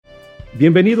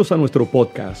Bienvenidos a nuestro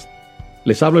podcast.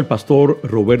 Les habla el pastor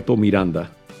Roberto Miranda.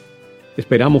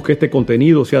 Esperamos que este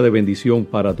contenido sea de bendición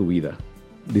para tu vida.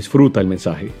 Disfruta el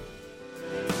mensaje.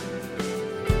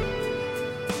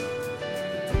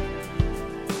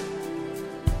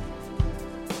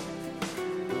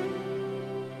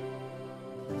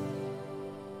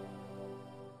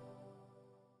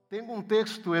 Tengo um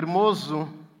texto hermoso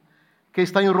que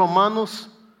está em Romanos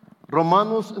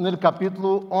no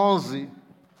capítulo 11.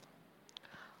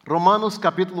 Romanos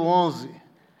capítulo 11.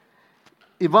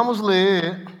 E vamos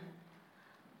ler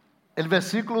o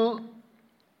versículo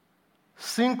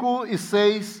 5 e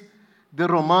 6 de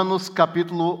Romanos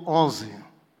capítulo 11.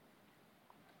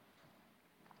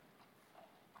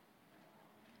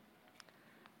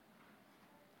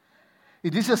 E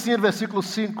diz assim o versículo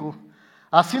 5: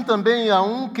 Assim também há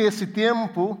que esse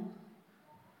tempo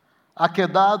ha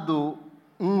quedado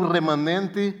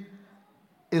remanente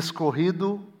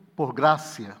escorrido por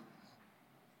graça.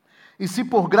 E se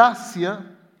por graça,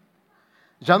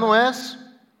 já não é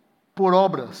por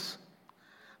obras.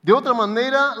 De outra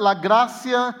maneira, a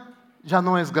graça já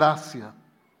não é graça.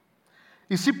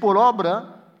 E se por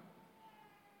obra,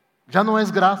 já não é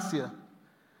graça.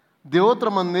 De outra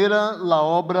maneira, a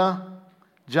obra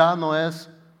já não é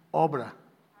obra.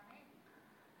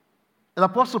 O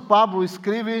apóstolo Pablo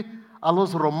escreve a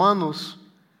los romanos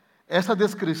essa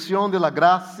descrição de la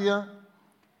graça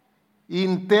e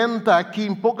intenta aqui,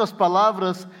 em poucas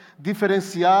palavras,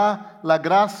 diferenciar a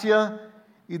graça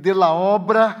e de la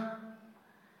obra.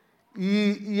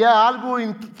 E é algo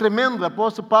tremendo. O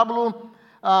apóstolo Pablo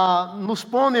nos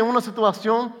põe em uma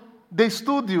situação de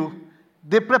estudo,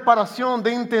 de preparação, de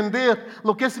entender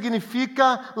o que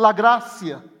significa a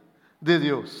graça de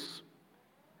Deus.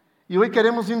 E hoje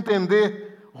queremos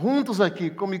entender juntos aqui,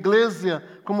 como igreja,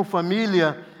 como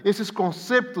família, esses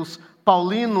conceitos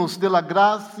paulinos de la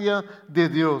graça de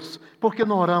Deus. Porque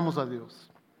não oramos a Deus?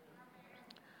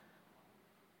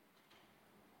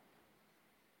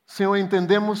 Senhor,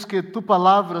 entendemos que tu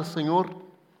palavra, Senhor,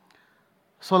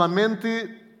 solamente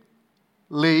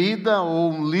leída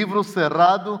ou um livro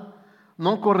cerrado,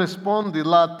 não corresponde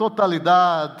à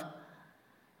totalidade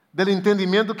do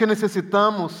entendimento que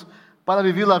necessitamos para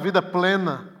viver a vida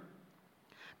plena.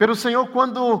 Pero, Senhor,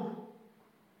 quando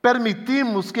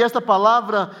permitimos que esta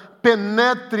palavra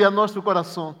penetre a nosso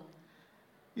coração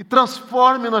e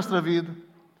transforme nossa vida,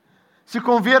 se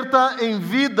converta em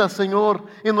vida, Senhor,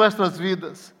 em nossas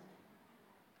vidas,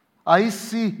 aí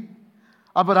sim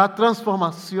haverá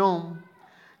transformação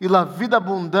e a vida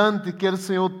abundante que o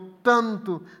Senhor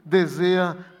tanto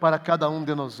deseja para cada um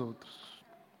de nós outros.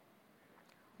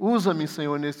 Usa-me,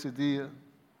 Senhor, nesse dia,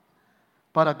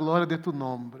 para a glória de tu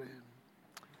nome.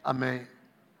 Amém.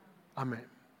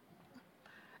 Amém.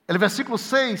 O versículo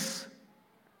 6,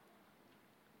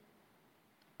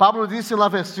 Pablo disse na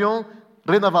versão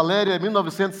Reina Valéria,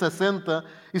 1960,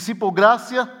 e se por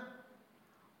graça,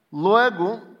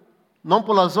 luego, não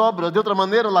por las obras, de outra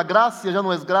maneira, a graça já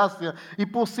não é graça, e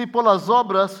por si, por las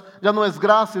obras, já não é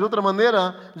graça, de outra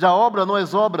maneira, já obra não é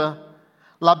obra.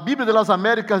 A Bíblia de las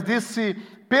Américas disse,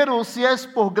 pero se é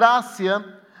por graça,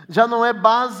 já não é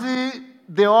base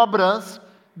de obras,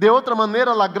 de outra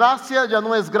maneira, a graça já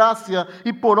não é graça,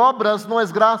 e por obras não é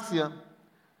graça.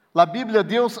 A Bíblia,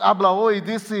 Deus habla hoje e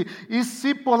disse, e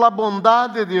se por la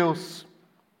bondade de Deus,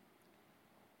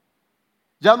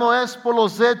 já não é por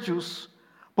los hechos,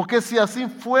 porque se assim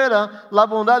fuera, a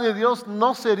bondade de Deus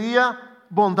não seria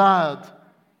bondade.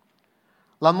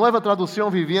 A nova tradução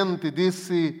viviente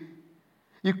disse,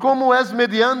 e como é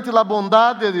mediante a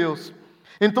bondade de Deus,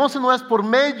 então não é por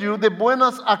meio de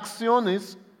buenas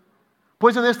acciones,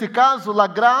 pois neste caso, a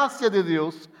graça de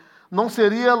Deus não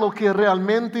seria o que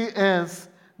realmente é,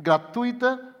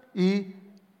 gratuita e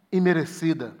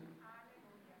imerecida.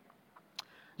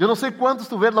 Eu não sei quantos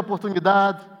tiveram a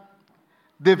oportunidade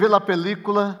de ver a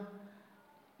película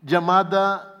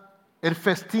chamada El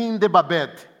Festín de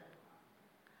Babette.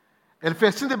 El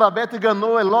Festín de Babette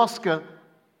ganhou o Oscar,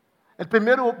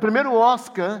 o primeiro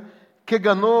Oscar que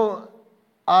ganhou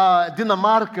a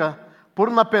Dinamarca por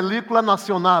uma película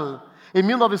nacional, em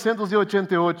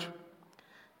 1988.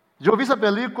 Eu vi essa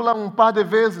película um par de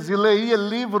vezes e leí o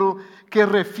livro que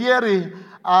refere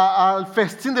ao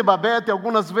Festín de Babette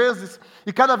algumas vezes,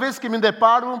 e cada vez que me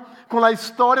deparo com a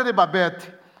história de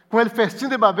Babette, com o Festín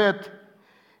de Babette,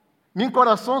 meu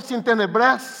coração se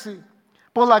entenebrece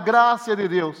por a graça de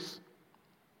Deus.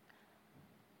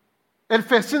 O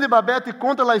Festín de Babette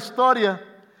conta a história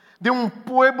de um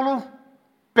pueblo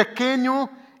pequeno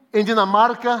em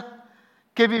Dinamarca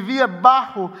que vivia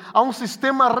bajo a um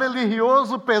sistema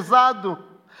religioso pesado,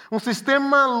 um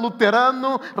sistema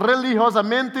luterano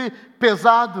religiosamente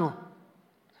pesado.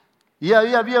 E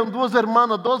aí havia duas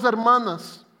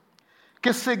hermanas,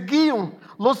 que seguiam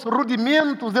os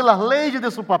rudimentos das leis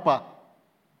de seu papá.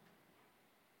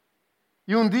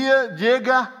 E um dia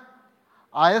chega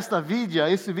a esta villa, a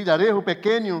esse vilarejo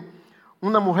pequeno,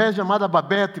 uma mulher chamada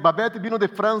Babette. Babette vino de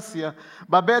França.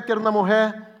 Babette era uma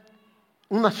mulher,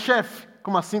 uma chefe,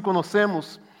 como assim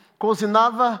conhecemos,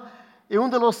 cozinhava em um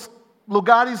dos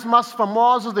lugares mais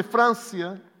famosos de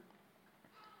França.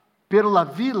 Pero la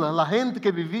vila, la gente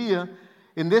que vivia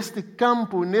neste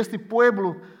campo, neste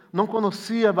pueblo, não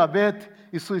conhecia Babette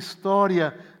e sua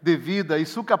história de vida e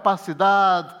sua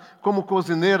capacidade como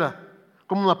cozinheira,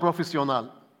 como uma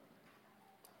profissional.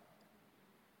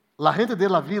 A gente de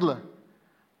la vila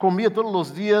comia todos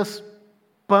os dias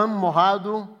pão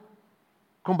morrado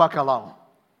com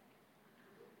bacalhau.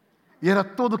 E era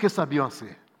tudo o que sabiam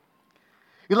fazer.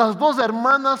 E as duas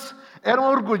irmãs eram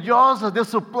orgulhosas de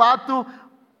seu prato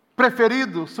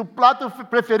preferido. Seu prato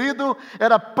preferido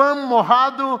era pão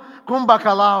morrado com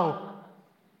bacalhau.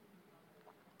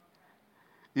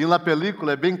 E na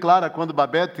película é bem clara quando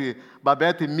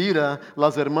Babette mira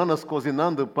as irmãs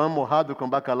cozinhando pão morrado com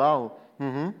bacalhau.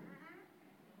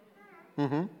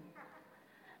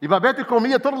 E Babette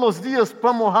comia todos os dias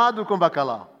pão morrado com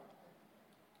bacalhau.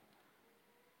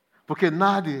 Porque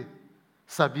nadie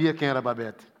sabia quem era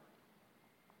Babette.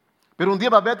 Pero um dia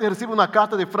Babette recebe uma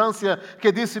carta de França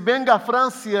que disse: venga a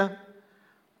França,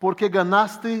 porque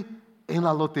ganaste em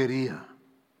la loteria.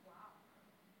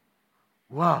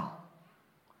 Uau!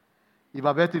 E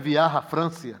Babette viaja a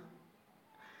França.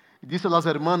 E disse às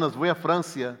irmãs: vou a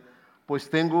França, pois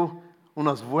tenho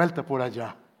umas vueltas por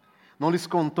allá. Não lhes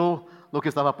contou o que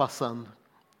estava passando.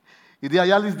 E de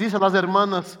allá lhes disse às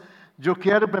irmãs: eu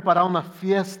quero preparar uma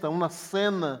fiesta, uma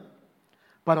cena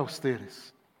para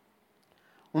vocês.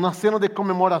 Uma cena de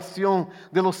comemoração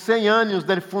de los 100 anos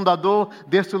do fundador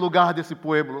deste lugar, desse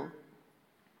pueblo.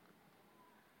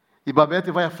 E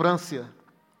Babette vai à França,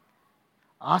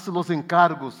 hace os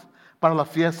encargos para a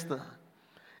fiesta,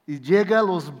 e chega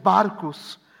os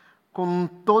barcos com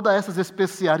todas essas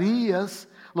especiarias,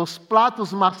 os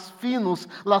pratos mais finos,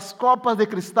 as copas de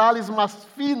cristais mais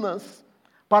finas,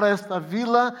 para esta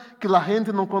vila que a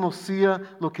gente não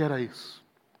conhecia o que era isso.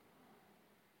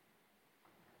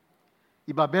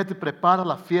 E Babette prepara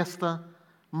a fiesta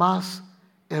mais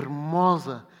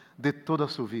hermosa de toda a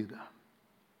sua vida.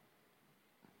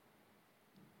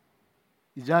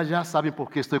 E já sabem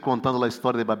por que estou contando a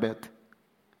história de Babette.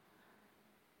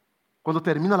 Quando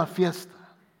termina a fiesta,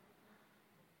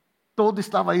 todo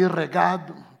estava aí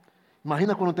regado.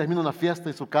 Imagina quando termina uma festa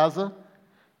em sua casa,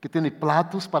 que tem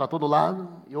pratos para todo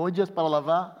lado, e olhas para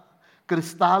lavar,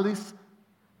 cristais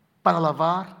para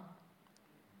lavar.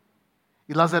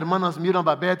 E as irmãs miram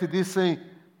Babette e dizem: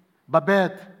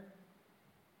 Babette,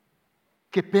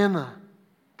 que pena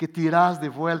que te irás de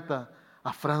volta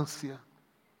à França.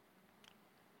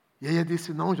 E ela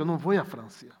disse: não, eu não vou à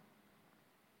França.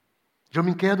 Eu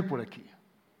me quedo por aqui.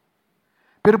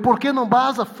 Pero por que não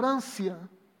vas à França?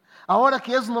 Agora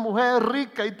que és uma mulher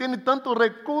rica e tem tanto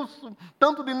recurso,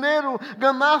 tanto dinheiro,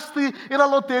 ganaste na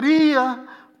loteria,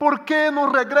 por que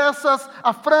não regressas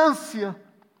à França?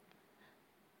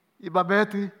 E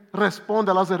Babette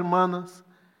responde às irmãs: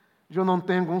 eu não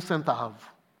tenho um centavo.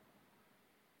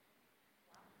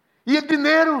 E o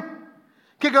dinheiro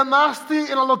que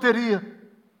ganaste na loteria,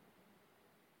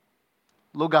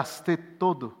 lo gastei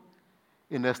todo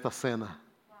nesta cena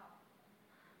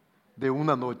de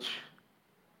uma noite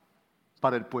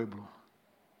para o pueblo.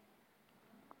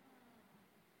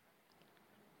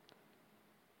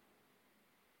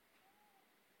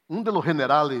 Um de los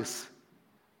generales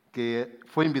que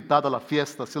foi invitado à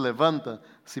fiesta se levanta,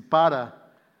 se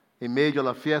para em meio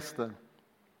da fiesta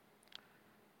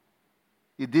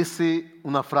e disse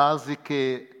uma frase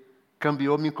que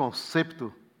cambiou meu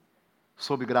conceito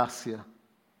sobre graça.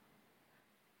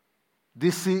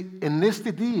 Disse: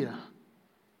 neste dia,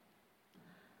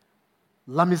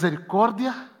 la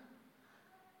misericórdia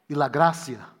e la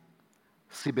gracia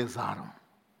se besaram.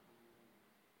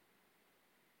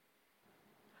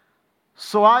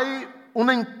 Só há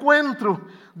encontro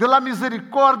de la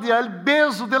misericórdia, o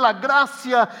beso de la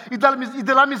gracia e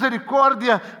de la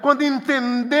misericórdia, quando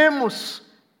entendemos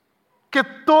que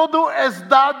todo é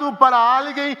dado para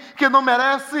alguém que não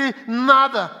merece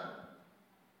nada.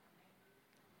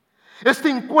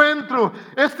 Este encontro,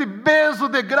 este beijo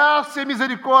de graça e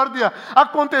misericórdia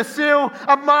aconteceu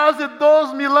há mais de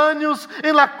 2000 anos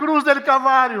em la cruz del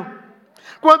Calvário.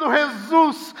 Quando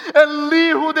Jesus, o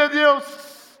Hijo de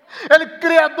Deus, El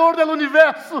Criador del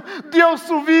universo dio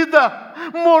su vida,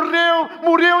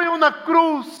 murió en una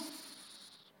cruz,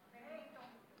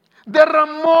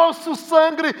 derramó su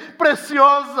sangre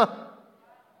preciosa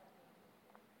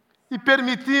y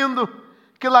permitiendo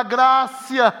que la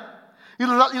gracia y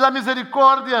la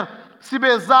misericordia se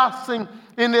besasen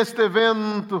en este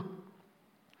evento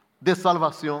de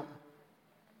salvación.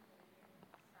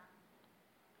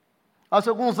 Hace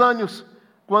alguns anos,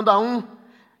 quando aún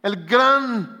el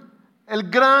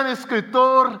gran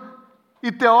escritor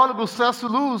e teólogo C.S.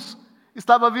 Lewis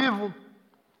estava vivo,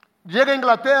 chega a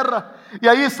Inglaterra e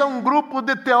aí está um grupo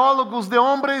de teólogos, de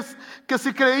homens que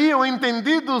se creiam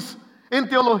entendidos em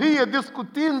teologia,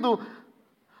 discutindo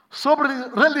sobre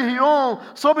religião,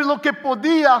 sobre o que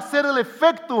podia ser o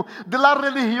efeito de la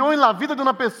religião na vida de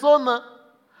uma pessoa,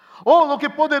 ou o que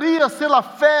poderia ser a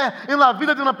fé na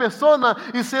vida de uma pessoa.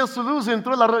 E C.S. Lewis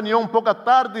entrou na reunião um pouco à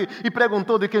tarde e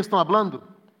perguntou de quem estão falando.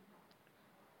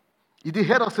 E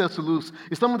disseram a C.S. Lewis: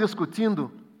 estamos discutindo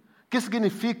o que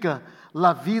significa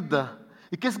a vida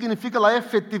e o que significa a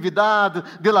efetividade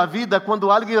da vida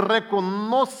quando alguém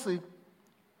reconhece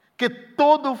que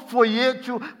todo foi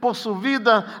hecho por sua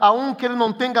vida, aunque ele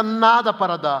não tenha nada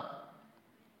para dar.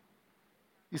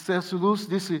 E C.S. Lewis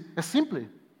disse: é simples.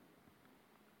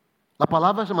 A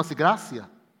palavra chama-se graça.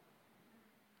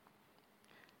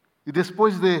 E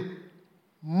depois de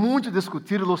muito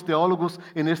discutir, os teólogos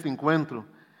neste encontro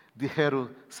disseram: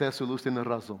 C.S. Lewis tem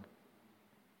razão.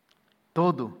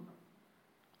 Todo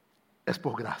é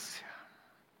por graça.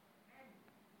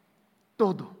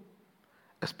 Todo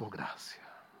é por graça.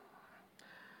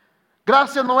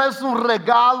 Graça não é um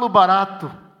regalo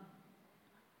barato.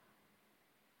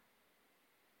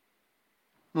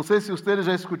 Não sei se vocês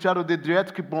já escutaram de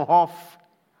Dietrich Bonhoeffer,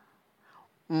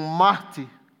 mártir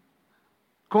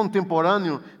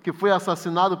contemporâneo que foi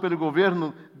assassinado pelo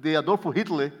governo de Adolf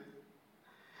Hitler.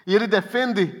 E ele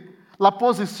defende a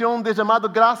posição de chamada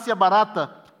graça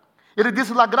barata. Ele diz: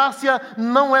 a graça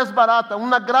não é barata.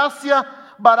 Uma graça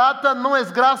barata não é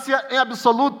graça em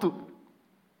absoluto.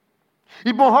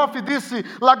 E Bonhoeffer disse: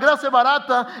 a graça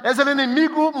barata é o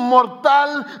inimigo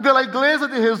mortal da igreja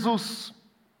de Jesus.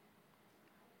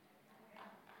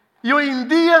 E hoje em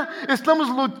dia estamos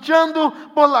lutando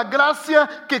por la graça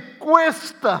que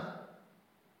cuesta.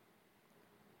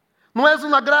 Não é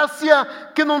uma graça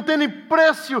que não tem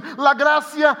preço, a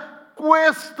graça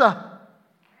cuesta.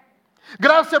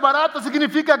 Graça barata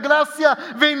significa graça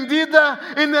vendida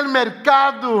no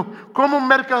mercado, como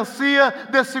mercancia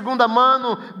de segunda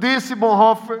mão, disse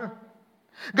Bonhoeffer.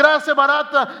 Graça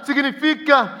barata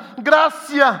significa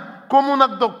graça como uma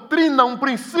doutrina, um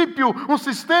princípio, um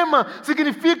sistema,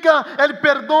 significa o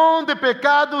perdão de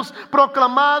pecados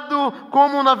proclamado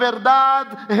como uma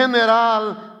verdade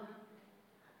general.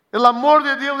 O amor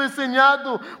de Deus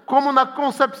ensinado como uma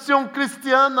concepção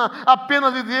cristiana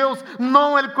apenas de Deus,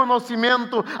 não o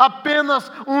conhecimento,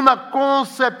 apenas uma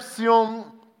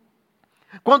concepção.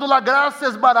 Quando a graça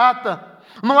é barata,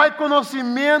 não há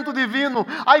conhecimento divino,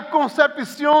 há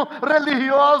concepção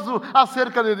religiosa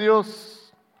acerca de Deus.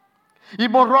 E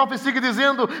Bonhoeffer sigue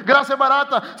dizendo: graça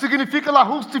barata significa a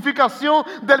justificação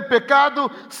del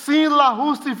pecado sem a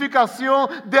justificação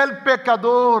del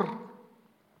pecador.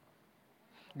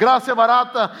 Graça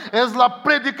barata é a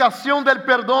predicação del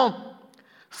perdão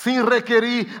sem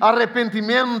requerir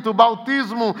arrependimento,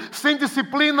 bautismo, sem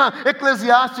disciplina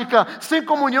eclesiástica, sem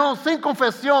comunhão, sem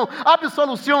confissão,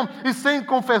 absolução e sem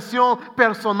confissão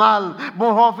personal.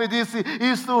 Bonhoeffer disse: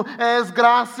 isto é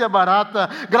graça barata.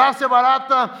 Graça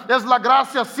barata é a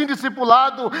graça sem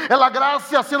discipulado, é a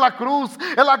graça sem a cruz,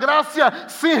 é a graça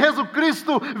sem Jesus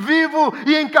Cristo vivo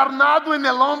e encarnado en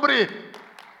el hombre.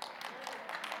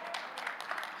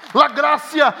 A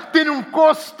graça tem um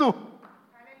custo.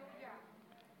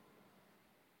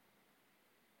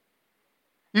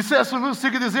 E C.S. Lewis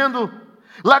sigue dizendo: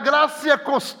 la gracia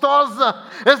costosa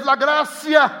es la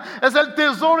gracia, es el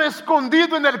tesouro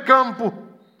escondido en el campo.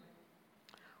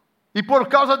 E por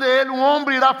causa de ele,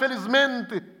 homem irá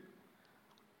felizmente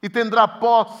e tendrá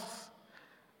posse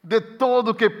de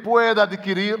todo que pueda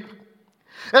adquirir.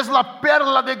 Es la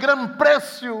perla de gran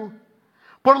precio,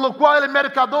 por lo cual el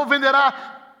mercador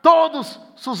venderá todos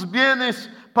sus bienes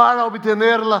para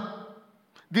obtenerla,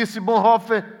 disse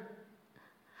Bonhoeffer.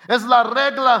 É a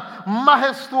regla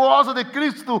majestuosa de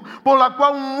Cristo, por la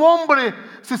qual homem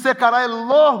se secará el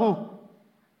ojo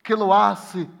que lo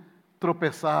hace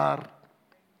tropezar.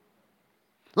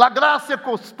 La gracia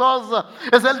costosa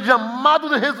é o chamado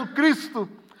de Jesucristo,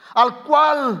 al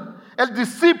qual el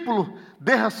discípulo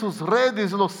deja sus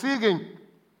redes e lo siguen.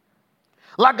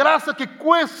 La graça que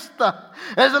cuesta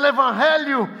é o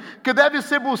evangelho que deve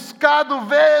ser buscado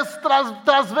vez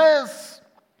tras vez.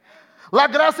 La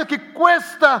graça que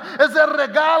cuesta é o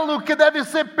regalo que deve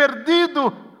ser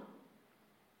perdido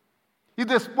e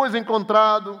depois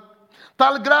encontrado.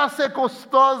 Tal graça é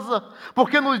custosa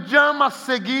porque nos chama a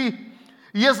seguir,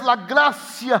 e é a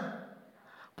graça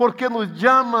porque nos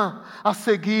chama a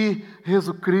seguir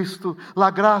Jesus Cristo.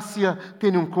 La graça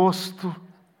tem um custo.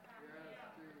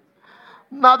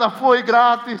 Nada foi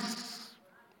grátis.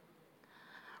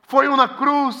 Foi uma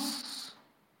cruz.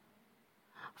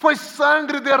 Foi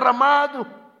sangue derramado.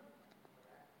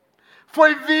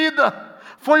 Foi vida.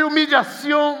 Foi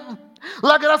humilhação.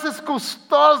 La graça é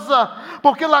custosa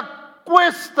porque ela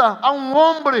cuesta a um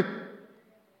homem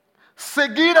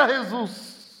seguir a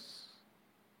Jesus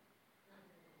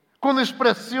com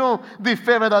expressão de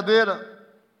fé verdadeira.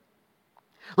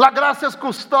 La graça é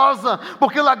custosa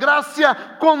porque a graça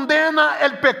condena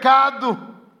o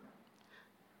pecado,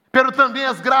 pero também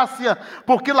é graça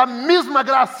porque a mesma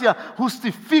graça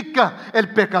justifica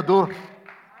o pecador.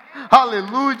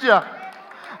 Aleluia,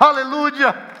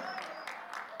 aleluia.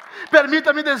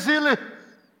 Permita-me dizer-lhe,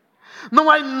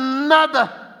 não há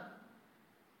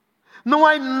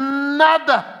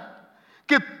nada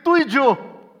que tu e eu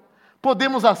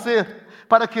podemos fazer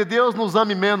para que Deus nos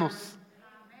ame menos.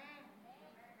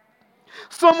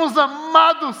 Somos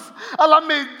amados à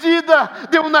medida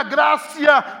de uma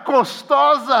graça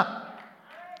custosa.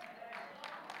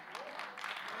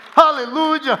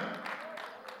 Aleluia.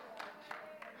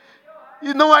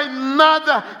 E não há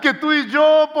nada que tu e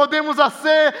eu podemos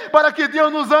fazer para que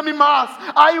Deus nos ame mais.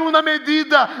 Há uma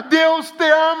medida. Deus te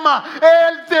ama,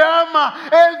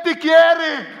 Ele te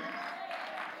quer.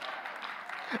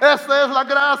 Essa é a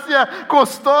graça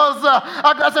custosa.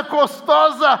 A graça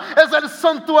custosa é o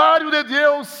santuário de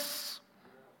Deus.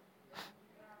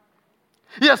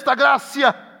 E esta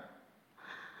graça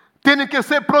tem que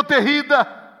ser protegida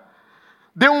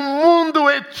de um mundo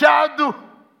echado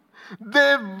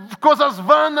de coisas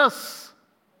vanas.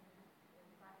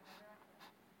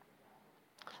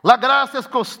 A graça é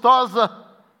custosa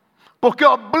porque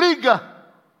obriga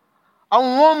a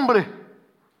um homem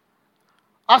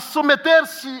a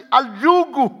submeter-se ao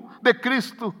jugo de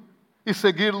Cristo e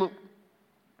segui-lo.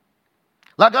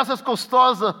 A graça é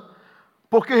custosa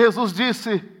porque Jesus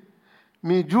disse: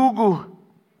 mi jugo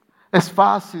é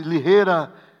fácil,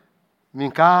 ligeira minha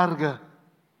carga.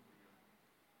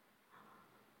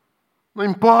 Não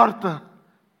importa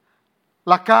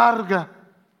a carga,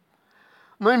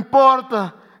 não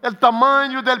importa o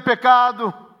tamanho do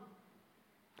pecado,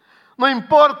 não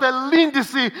importa o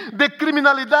índice de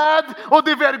criminalidade ou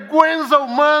de vergüenza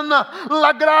humana,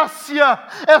 a graça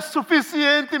é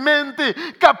suficientemente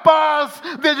capaz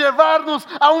de levar-nos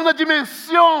a uma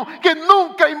dimensão que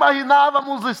nunca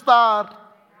imaginávamos estar.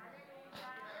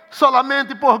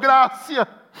 Solamente por graça.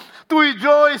 Tu e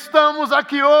eu estamos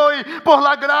aqui hoje por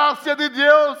la graça de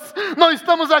Deus. Não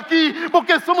estamos aqui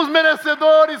porque somos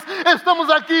merecedores. Estamos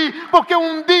aqui porque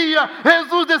um dia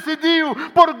Jesus decidiu,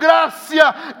 por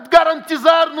graça,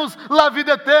 garantizar-nos a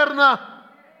vida eterna.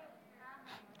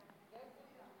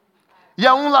 E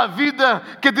aún a vida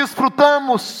que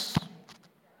desfrutamos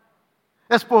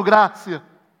é por graça.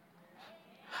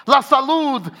 A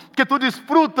saúde que tu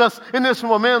desfrutas neste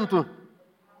momento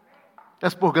é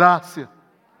por graça.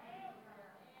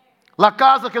 La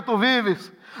casa que tu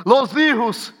vives, los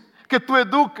hijos que tu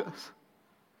educas,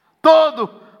 todo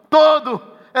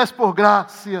é por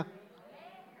graça.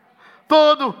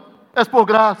 Todo é por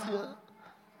graça.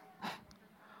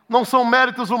 Não são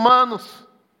méritos humanos,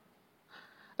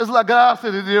 é a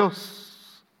graça de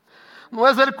Deus. Não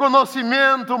é o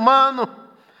conhecimento humano,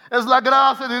 é a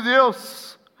graça de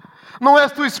Deus. Não é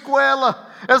tu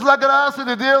escola, é a graça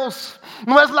de Deus.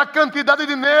 Não é a quantidade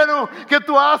de dinheiro que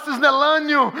tu haces no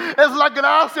ano, é a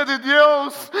graça de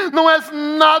Deus. Não é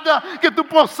nada que tu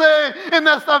possuis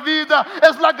nesta vida, é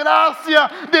a graça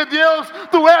de Deus.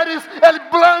 Tu eres o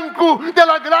blanco de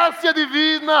la graça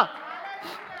divina.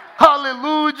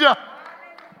 Aleluia.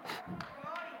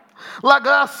 La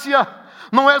graça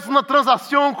não é uma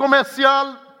transação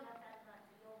comercial.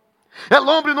 O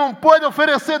homem não pode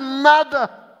oferecer nada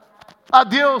a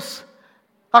Deus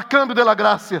a cambio de la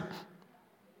graça.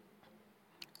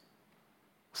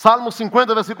 Salmo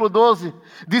 50, versículo 12,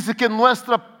 diz que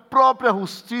nossa própria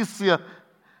justiça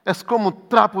é como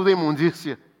trapo de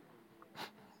imundícia.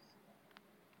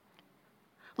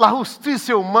 A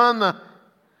justiça humana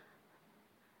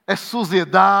é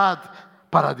suciedade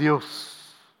para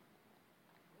Deus.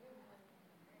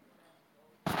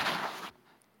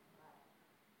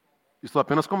 Estou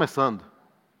apenas começando.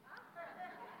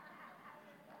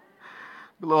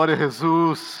 Glória a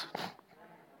Jesus.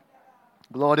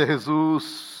 Glória a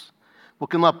Jesus. Por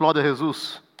que não aplaude a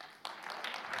Jesus?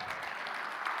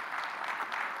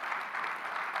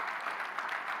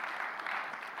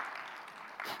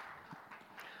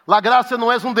 La gracia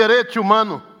não é um direito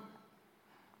humano.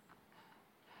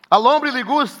 Al hombre le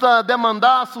gusta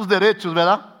demandar sus derechos,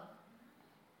 ¿verdad?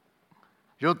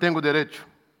 Eu tenho direito.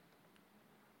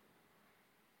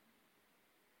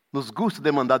 Nos gusta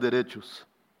demandar direitos.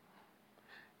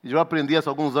 E eu aprendi há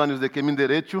alguns anos de que meu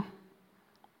direito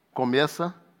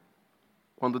começa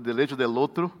quando o direito do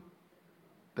outro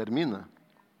termina.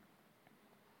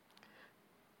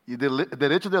 E o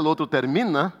direito do outro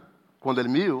termina quando o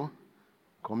meu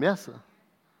começa.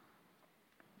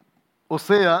 Ou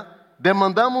seja,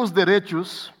 demandamos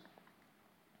direitos.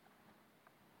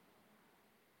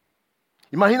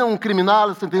 Imagina um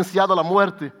criminal sentenciado à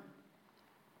morte.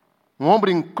 Um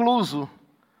homem incluso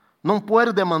não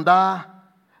pode demandar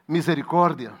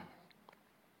misericórdia.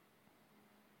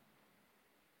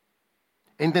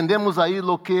 Entendemos aí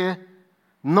lo que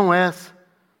não é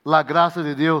a graça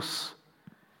de Deus,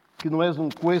 que não é um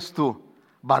custo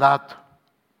barato.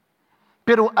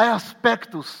 Pero há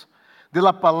aspectos de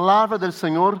la palavra del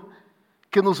Senhor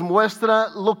que nos mostra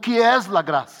lo que é a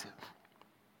graça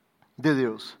de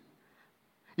Deus.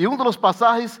 E um dos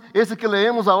passagens, esse que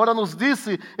leemos agora, nos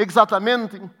disse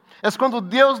exatamente, é quando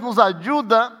Deus nos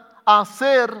ajuda a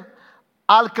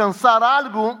alcançar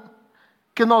algo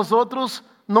que nós outros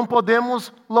não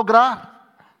podemos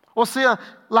lograr. Ou seja,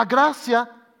 a graça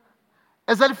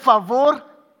é o favor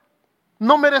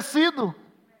não merecido.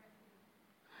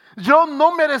 Eu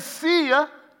não merecia.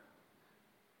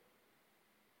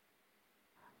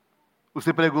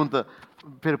 Você pergunta,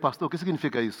 pero pastor, o que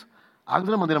significa isso? Algo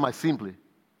de uma maneira mais simples.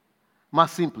 Mais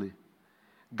simples.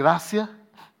 Graça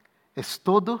é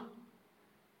todo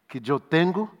que eu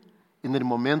tenho no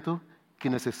momento que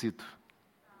necessito.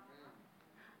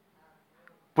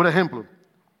 Por exemplo,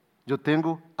 eu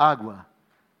tenho água.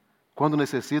 Quando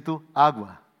necessito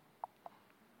água.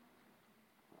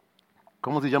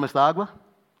 Como se chama esta água?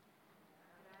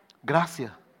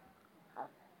 Graça.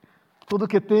 Tudo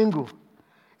que tenho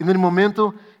e no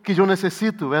momento que eu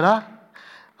necessito, verdade?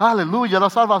 Aleluia, a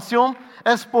salvação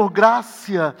é por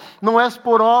graça, não é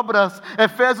por obras.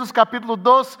 Efésios capítulo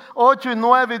 2, 8 e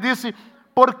 9 diz: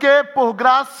 porque por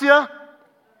graça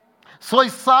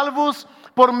sois salvos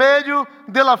por meio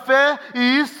da fé,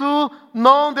 e isso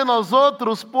não de nós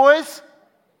outros, pois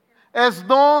é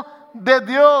dom de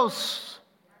Deus.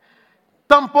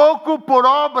 Tampouco por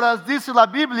obras, diz a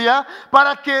Bíblia,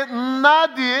 para que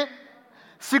nadie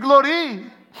se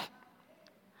glorie.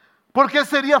 Porque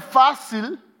seria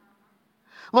fácil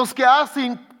os que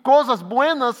fazem coisas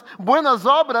buenas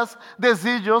obras,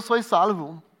 dizer eu sou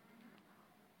salvo.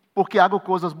 Porque hago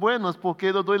coisas buenas, porque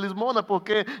eu dou limosna,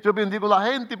 porque eu bendigo a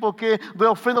gente, porque dou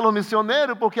ofrenda aos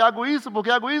missionários, porque hago isso, porque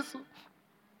hago isso.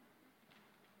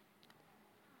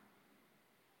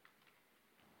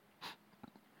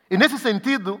 E nesse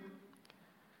sentido,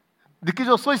 de que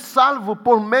eu sou salvo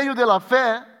por meio da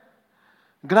fé,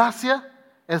 graça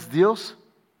é Deus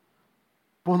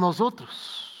por nós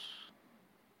outros.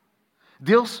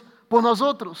 Deus por nós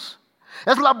outros.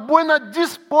 É a boa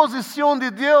disposição de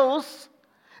Deus,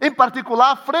 em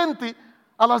particular, frente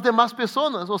a las demás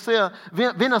pessoas. Ou seja,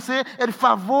 vem a ser o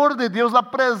favor de Deus, a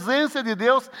presença de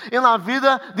Deus na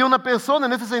vida de uma pessoa.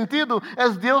 Nesse sentido, é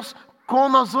Deus com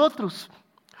nós outros.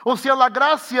 Ou seja, a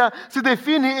graça se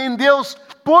define em Deus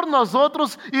por nós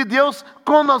outros e Deus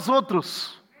com nós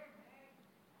outros.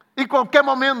 Em qualquer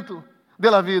momento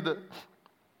da vida.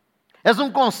 É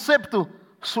um conceito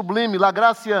sublime. A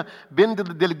graça vem do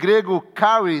grego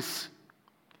charis,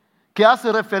 que faz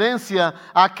referência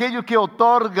àquele que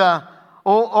otorga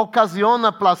ou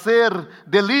ocasiona prazer,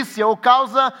 delícia ou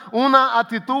causa uma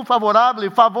atitude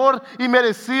favorável, favor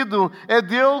imerecido. É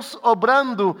Deus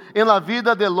obrando na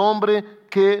vida do homem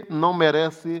que não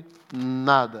merece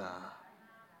nada.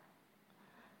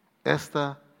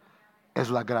 Esta é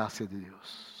a graça de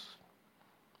Deus.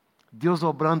 Deus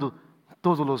obrando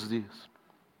todos os dias.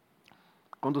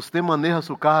 Quando você maneja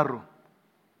seu carro,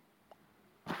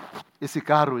 esse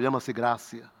carro chama-se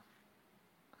graça.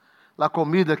 A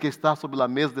comida que está sobre a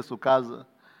mesa de sua casa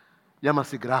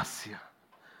chama-se graça.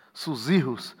 Seus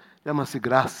filhos chama-se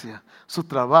graça. Seu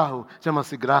trabalho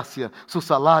chama-se graça. Seu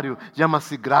salário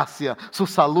chama-se graça. Sua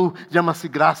saúde chama-se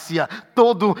graça.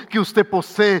 Todo que você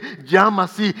possui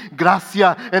chama-se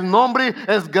graça. O nome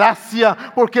é graça,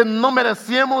 porque não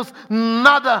merecemos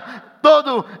nada.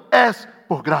 Todo é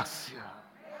por graça.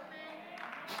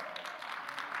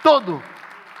 Todo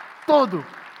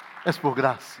é por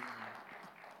graça.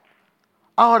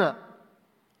 Agora,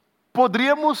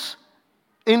 Poderíamos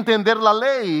entender a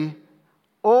lei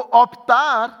ou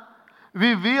optar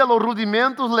vivir os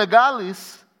rudimentos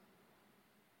legais,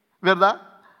 verdade?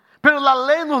 Mas a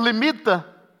lei nos limita.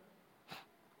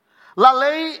 A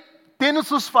lei tem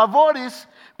seus favores,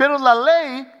 mas a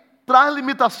lei traz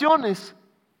limitações.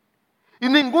 E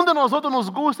nenhum de nós nos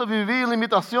gusta viver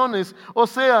limitações. Ou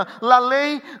seja, a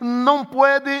lei não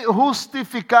pode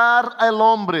justificar ao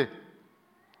homem.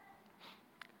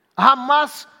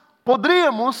 Jamás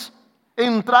poderíamos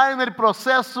entrar no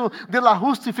processo de la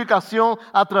justificação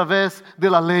através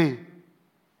da lei.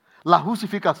 A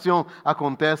justificação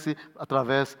acontece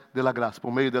através da graça,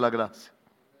 por meio da graça.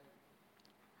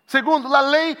 Segundo, a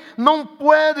lei não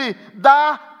pode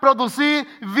produzir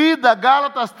vida.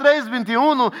 Gálatas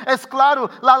 3:21 é claro,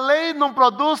 a lei não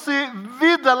produz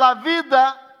vida. A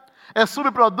vida é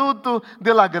subproduto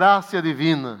da graça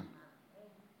divina.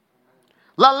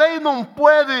 A lei não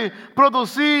pode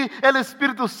produzir o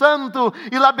Espírito Santo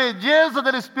e a beleza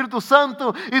do Espírito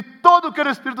Santo e tudo que o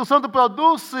Espírito Santo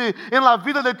produz na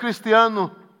vida do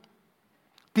cristiano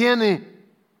tem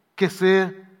que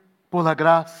ser por la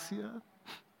graça.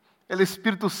 O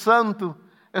Espírito Santo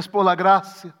é por la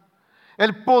graça.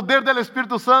 O poder do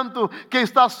Espírito Santo que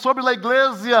está sobre a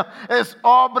igreja é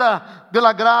obra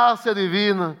da graça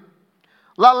divina.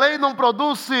 A lei não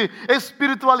produz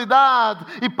espiritualidade.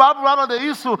 E Pablo habla de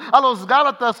isso a los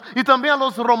Gálatas e também a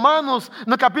los Romanos,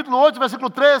 no capítulo 8, versículo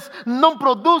 3. Não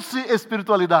produz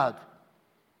espiritualidade.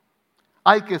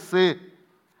 Há que ser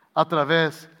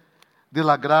através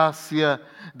da graça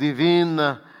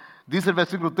divina. Diz o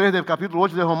versículo 3 do capítulo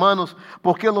 8 de Romanos: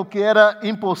 porque lo que era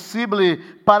impossível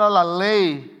para a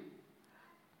lei,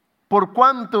 por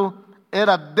quanto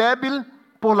era débil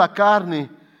por la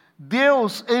carne,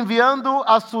 Deus, enviando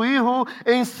a su Hijo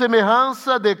em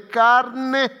semelhança de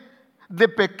carne, de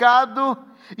pecado,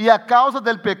 e a causa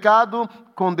del pecado,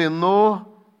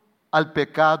 condenou al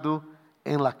pecado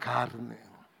em la carne.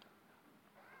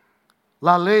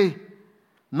 A lei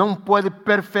não pode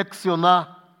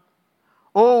perfeccionar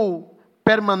ou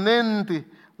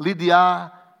permanente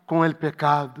lidiar com o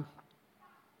pecado.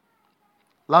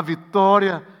 A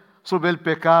vitória sobre o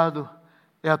pecado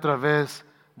é através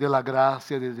da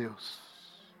graça de Deus.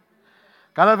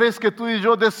 Cada vez que tu e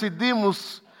eu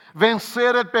decidimos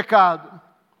vencer o pecado,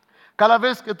 cada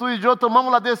vez que tu e eu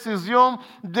tomamos a decisão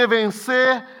de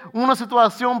vencer uma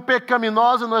situação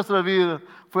pecaminosa em nossa vida,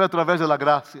 foi através da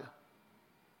graça.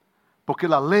 Porque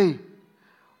a lei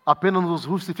apenas nos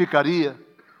justificaria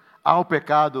ao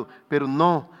pecado, pero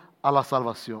não à la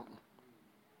salvação.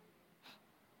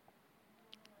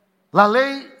 A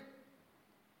lei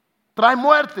traz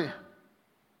morte,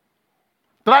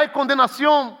 traz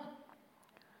condenação,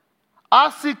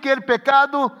 hace que o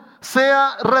pecado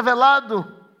seja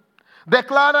revelado,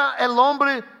 declara o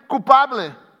homem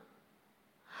culpable,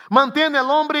 mantém o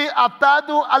homem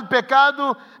atado ao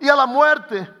pecado e à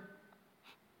morte.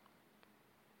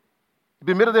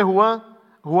 1 de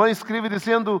Juan escreve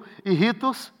dizendo: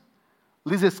 hijitos,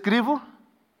 lhes escrevo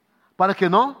para que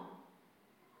não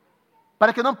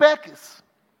peques.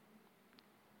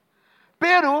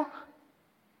 Pero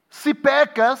se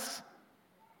pecas,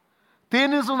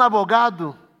 tienes um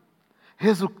abogado,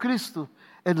 Jesucristo,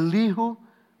 el Hijo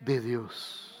de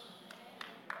Deus.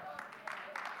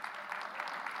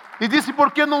 E disse: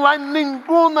 porque não há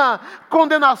nenhuma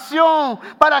condenação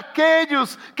para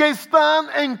aqueles que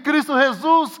estão em Cristo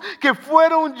Jesus, que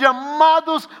foram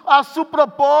chamados a seu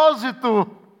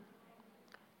propósito.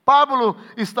 Pablo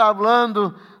está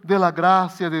falando da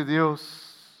graça de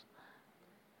Deus.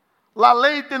 A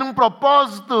lei tem um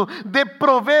propósito de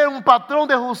prover um patrão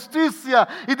de justiça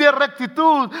e de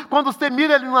rectitude. Quando você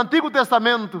mira no Antigo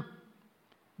Testamento,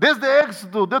 desde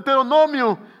Éxodo,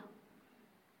 Deuteronômio,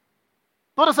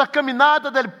 toda essa caminhada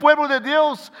do povo de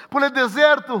Deus por el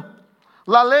deserto,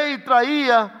 a lei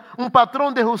traía um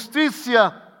patrão de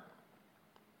justiça.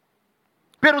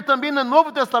 Pero também no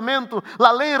Novo Testamento,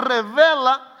 a lei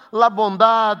revela a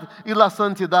bondade e a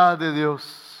santidade de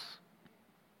Deus.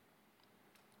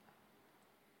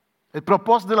 O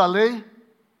propósito da lei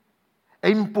é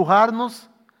empurrar-nos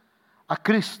a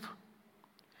Cristo.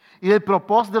 E o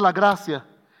propósito da graça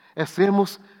é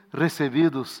sermos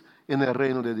recebidos no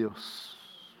reino de Deus.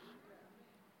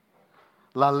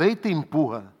 A lei te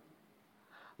empurra,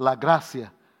 a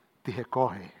graça te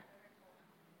recorre.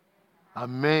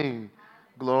 Amém.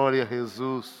 Glória a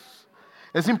Jesus.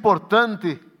 É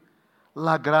importante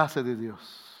a graça de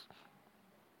Deus,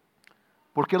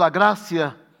 porque a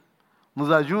graça nos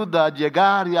ajuda a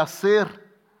chegar e a ser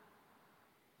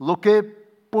lo que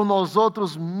por nós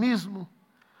mesmos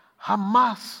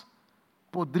jamais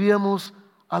poderíamos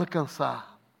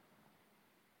alcançar.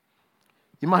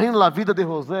 Imagina a vida de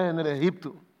José no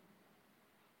Egipto.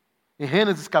 Em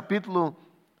Gênesis capítulo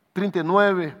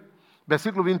 39,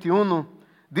 versículo 21,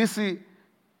 dice: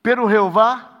 Pero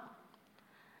Jehová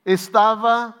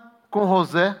estava com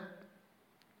José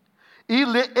e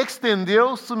lhe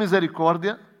extendeu sua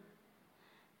misericórdia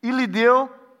e lhe deu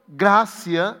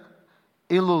gracia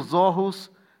em los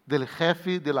ojos del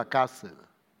jefe de la cárcel.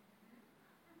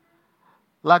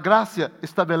 La gracia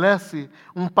estabelece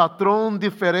um patrão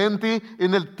diferente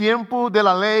en el tiempo de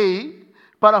la ley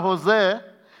para José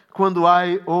quando há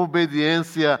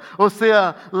obediência. Ou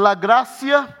seja, la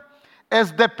gracia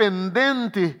es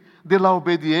dependente de la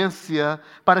obediencia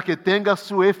para que tenga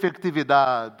su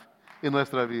efectividad en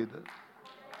nuestra vida.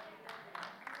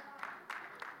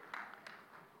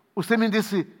 Usted me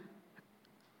disse,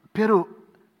 pero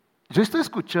eu estou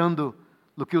escutando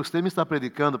o que você me está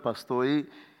predicando, pastor,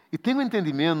 e tenho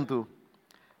entendimento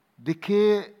de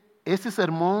que esse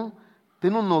sermão tem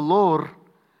um olor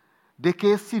de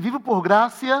que se vivo por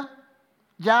graça,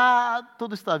 já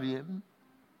tudo está bem.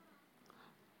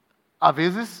 Às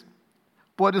vezes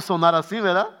pode sonar assim,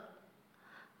 verdade?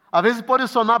 Às vezes pode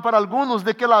sonar para alguns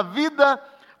de que a vida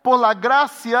por la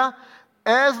gracia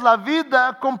é a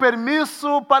vida com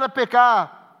permisso para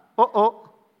pecar.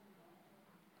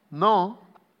 Não.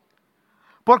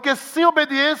 Porque sem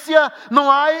obediência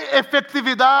não há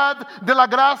efetividade da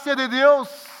graça de Deus.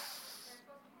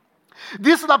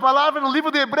 Diz a palavra no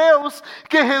livro de Hebreus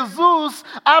que Jesus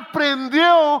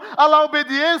aprendeu a la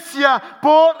obediência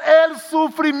por el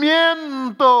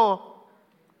sofrimento.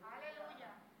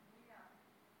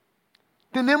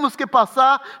 Temos que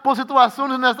passar por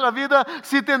situações nesta vida,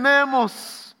 se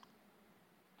temos.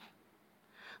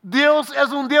 Deus é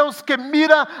um Deus que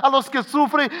mira a los que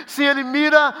sofrem, se Ele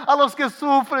mira a los que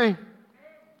sofrem.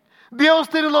 Deus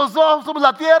tem os olhos sobre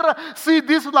a terra, se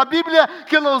diz na Bíblia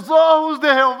que os olhos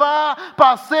de Jeová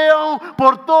passeiam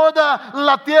por toda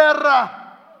a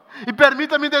terra. E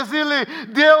permita-me dizer-lhe,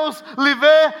 Deus lhe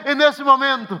vê nesse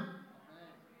momento.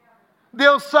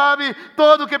 Deus sabe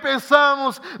tudo o que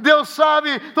pensamos, Deus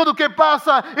sabe tudo o que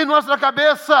passa em nossa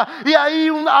cabeça, e aí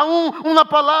uma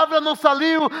palavra nos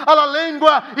saiu à la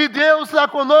língua, e Deus a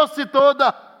conhece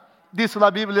toda, diz a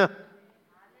Bíblia.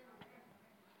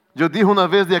 Eu disse uma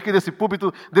vez de aqui desse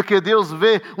púlpito, de que Deus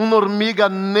vê uma hormiga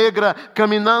negra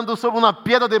caminhando sobre uma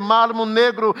pedra de mármore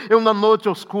negro em uma noite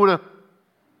oscura.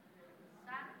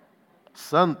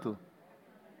 Santo.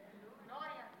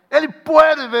 Ele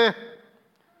pode ver.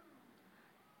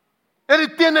 Ele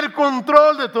tem o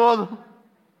controle de todo.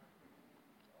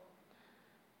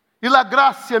 E a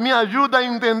graça me ajuda a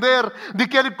entender de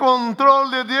que o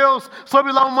controle de Deus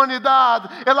sobre a humanidade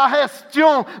é a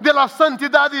gestão da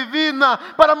santidade divina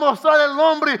para mostrar ao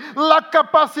homem a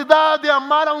capacidade de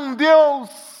amar a um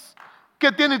Deus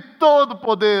que tem todo o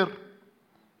poder.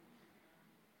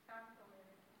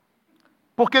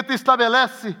 Porque te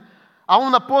estabelece a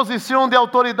uma posição de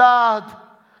autoridade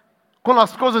com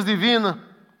as coisas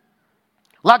divinas.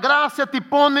 A graça te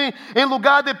põe em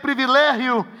lugar de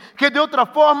privilégio que de outra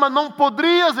forma não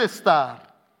poderias estar.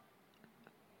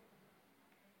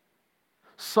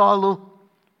 Solo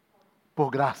por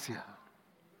graça.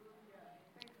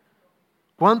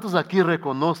 Quantos aqui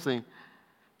reconhecem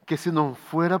que se não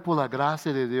fuera por la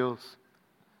graça de Deus,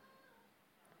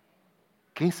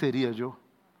 quem seria eu?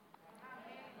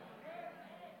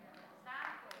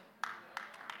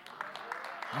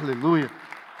 Aleluia.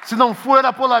 Se não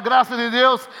fuera por la graça de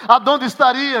Deus, aonde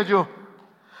estaria eu?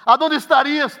 Aonde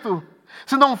estarias tu?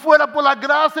 Se não fuera por la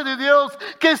graça de Deus,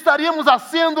 que estaríamos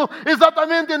fazendo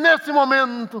exatamente nesse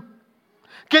momento?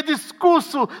 Que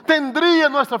discurso tendria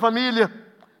nossa família?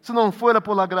 Se não fuera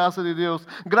por la graça de Deus.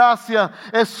 Graça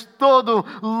é todo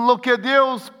lo que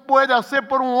Deus pode fazer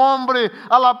por um homem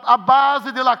a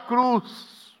base de la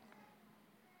cruz.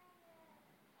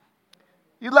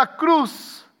 E la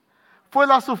cruz foi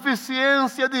a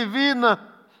suficiência divina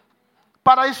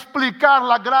para explicar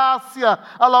a graça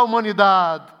à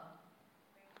humanidade.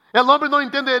 O homem não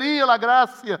entenderia a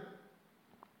graça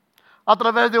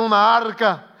através de uma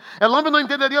arca. O homem não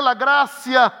entenderia a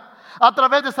graça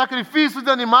através de sacrifícios de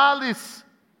animais.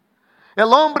 O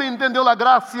homem entendeu a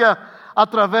graça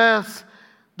através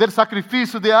do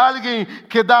sacrifício de alguém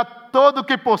que dá todo o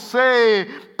que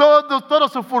possui, toda a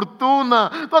sua fortuna,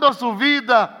 toda a sua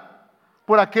vida,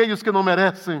 por aqueles que não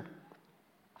merecem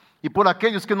e por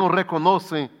aqueles que não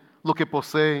reconhecem o que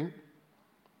possuem.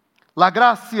 A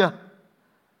graça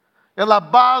é a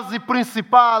base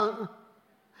principal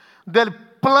do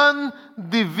plano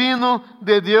divino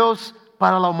de Deus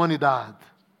para a humanidade.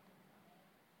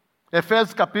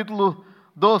 Efésios capítulo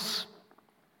 2,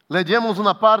 Leemos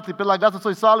uma parte, pela graça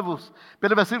sois salvos.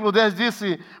 Pelo versículo 10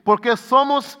 disse, porque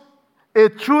somos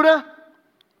hechura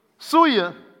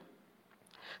suya,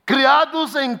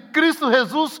 criados em Cristo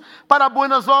Jesus para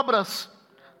buenas obras,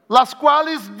 las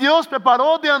cuales Deus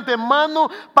preparou de antemano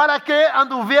para que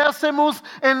anduviésemos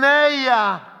en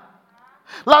ella.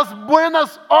 Las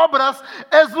buenas obras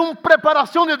é uma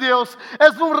preparação de Deus, é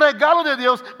um regalo de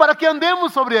Deus para que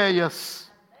andemos sobre ellas.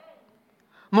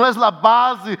 Não é a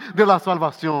base de la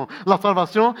salvação. La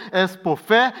salvação é por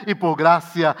fé e por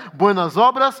graça. Buenas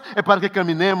obras é para que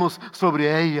caminemos sobre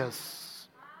ellas.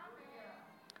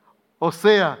 Ou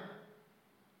seja,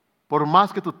 por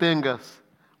mais que tu tengas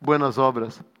buenas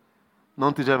obras,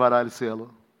 não te levará ao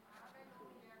cielo.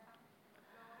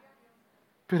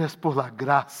 Pero é por la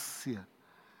gracia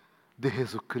de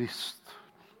Jesucristo.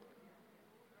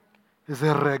 É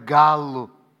o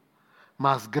regalo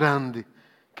mais grande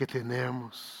que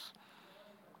temos.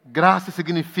 Graça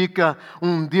significa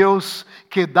um Deus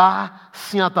que dá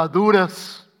sem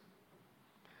ataduras,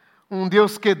 um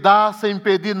Deus que dá sem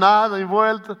pedir nada em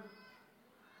volta.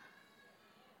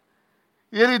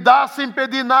 E Ele dá sem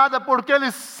pedir nada porque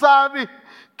Ele sabe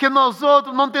que nós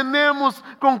outros não temos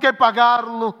com que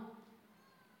pagá-lo.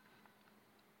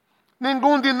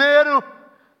 Nenhum dinheiro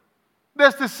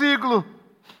deste siglo,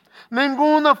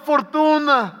 nenhuma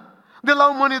fortuna da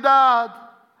humanidade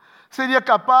seria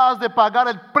capaz de pagar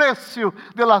o preço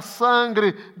da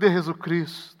sangre de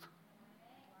Jesucristo.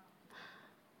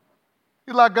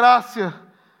 E a graça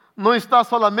não está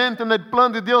solamente no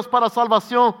plano de Deus para a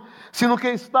salvação, sino que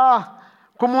está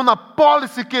como uma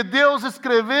pólice que Deus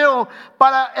escreveu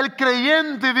para o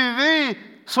creyente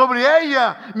viver sobre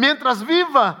ela mientras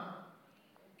viva.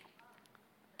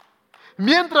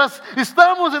 Mientras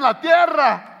estamos na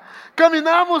terra,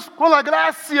 caminhamos com a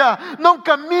graça, não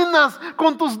caminas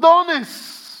com tus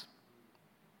dones,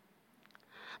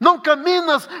 não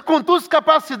caminas com tus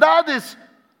capacidades.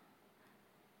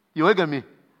 E oiga-me,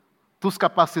 tus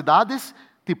capacidades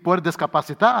te podem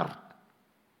descapacitar.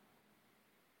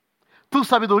 Tu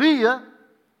sabedoria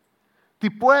te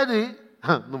pode,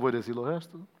 não vou dizer o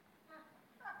resto.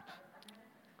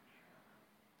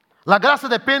 A graça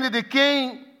depende de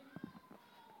quem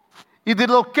e de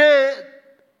lo que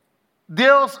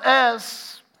Deus é,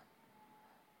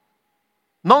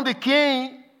 não de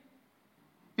quem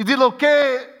e de lo que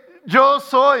eu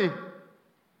sou.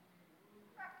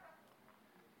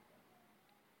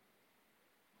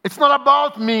 It's not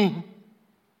about me.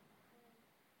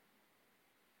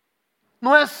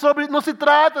 Não se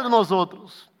trata de nós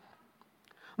outros.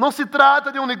 Não se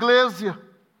trata de uma igreja.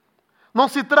 Não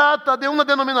se trata de uma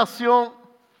denominação.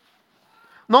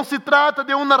 Não se trata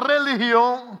de uma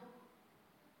religião.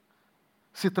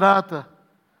 Se trata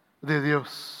de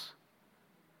Deus.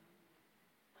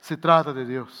 Se trata de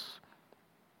Deus.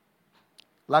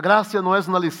 A graça não é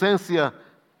uma licença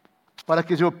para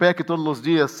que eu peque todos os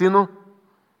dias, sino,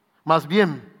 mais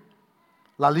bem,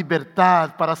 a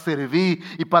liberdade para servir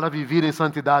e para viver em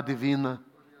santidade divina.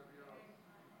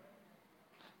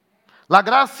 A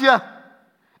graça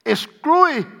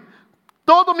exclui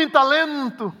todo o meu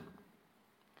talento,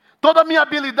 toda a minha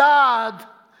habilidade,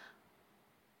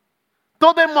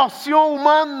 toda emoção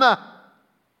humana.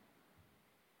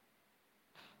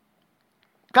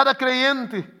 Cada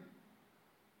creyente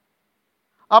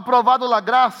ha aprovado a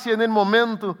graça no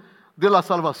momento de la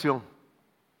salvação.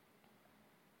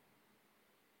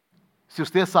 Se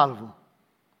você é salvo,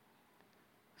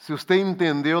 se você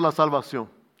entendeu a salvação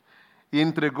e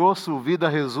entregou sua vida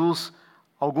a Jesus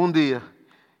algum dia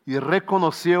e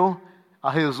reconheceu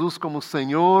a Jesus como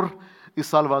Senhor e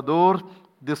Salvador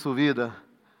de sua vida,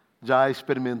 já ha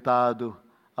experimentado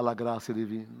a graça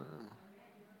divina.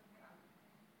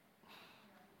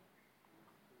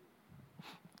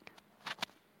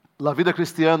 A vida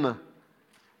cristiana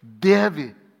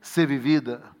deve ser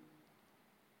vivida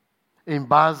em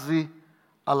base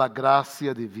a la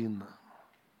gracia divina.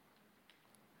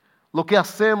 Lo que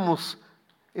hacemos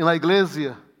en la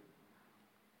iglesia,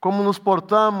 como nos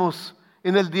portamos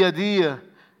en el día a día,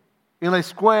 en la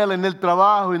escuela, en el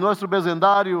trabajo, en nuestro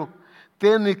vecindario,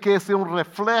 tiene que ser un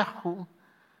reflejo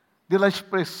de la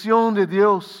expresión de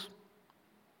Dios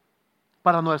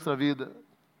para nuestra vida.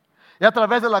 É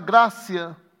através da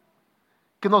graça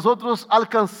que nós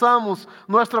alcançamos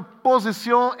nossa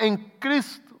posição em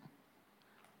Cristo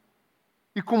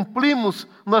e cumprimos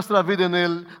nossa vida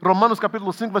nele. Romanos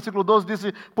capítulo 5, versículo 12 diz: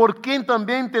 por quem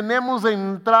também temos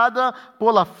entrada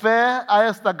por la fé a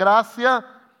esta graça,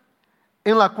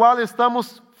 em la qual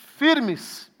estamos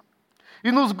firmes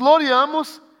e nos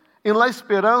gloriamos em la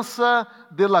esperança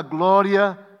de la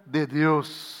glória de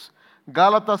Deus.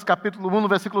 Gálatas capítulo 1,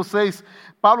 versículo 6,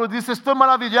 Pablo diz: estou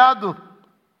maravilhado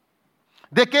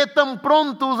de que tão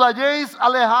pronto os halléis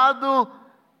alejado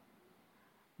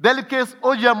del que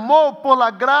os chamou por la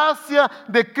gracia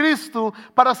de Cristo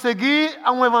para seguir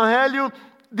a um evangelho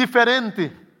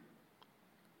diferente.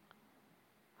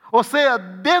 Ou seja,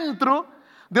 dentro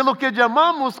de lo que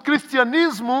chamamos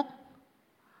cristianismo,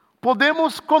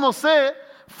 podemos conhecer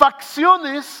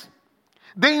facções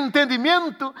de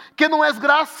entendimento que não é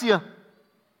graça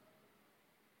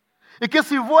e que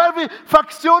se vuelven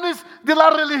facções de la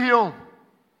religião,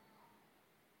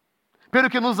 pero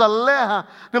que nos aleja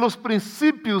de los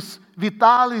princípios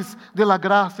vitales de la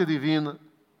gracia divina.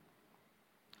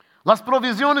 Las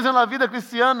provisiones en la vida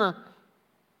cristiana,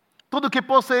 tudo que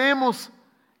poseemos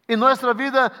em nossa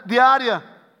vida diária,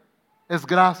 é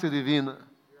graça divina.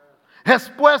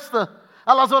 Resposta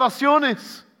a las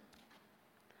orações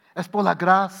é por la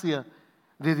gracia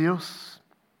de Deus.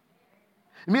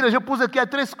 Mira, eu pus aqui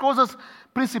 3 coisas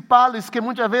principais que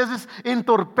muitas vezes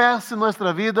entorpecem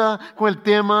nossa vida com o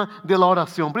tema de la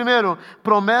oração. Primeiro,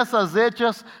 promessas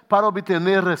hechas para obter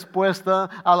resposta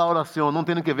a la oração. Não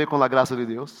tem que ver com a graça de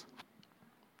Deus.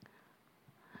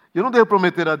 Eu não devo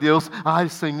prometer a Deus: ai,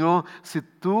 Senhor, se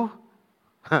tu,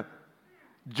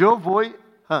 eu vou.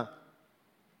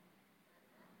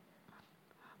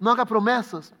 Não haga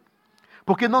promessas,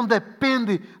 porque não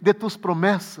depende de tus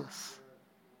promessas.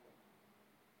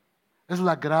 É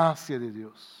a graça de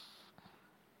Deus.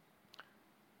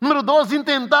 Número 2,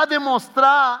 intentar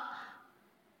demonstrar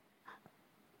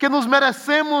que nos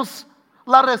merecemos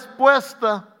a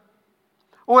resposta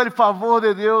ou o favor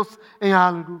de Deus em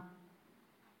algo.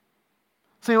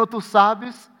 Senhor, tu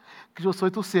sabes que eu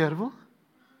sou tu servo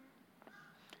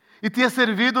e te he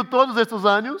servido todos estes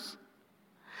anos,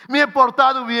 me he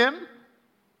portado bem,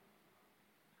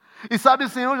 e sabe,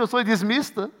 Senhor, eu sou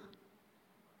dizimista.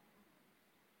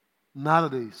 Nada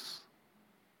disso.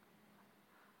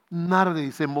 Nada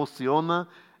disso emociona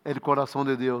o coração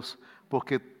de Deus,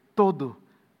 porque todo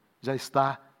já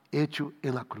está hecho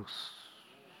en la cruz.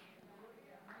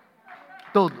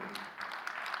 Todo.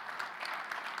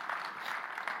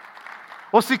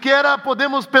 Ou siquiera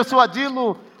podemos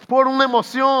persuadi-lo por uma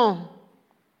emoção.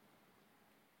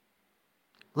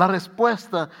 A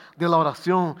resposta de la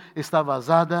oração está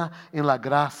basada em la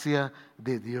gracia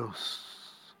de Deus.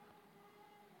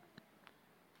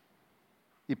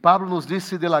 E Pablo nos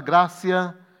disse de la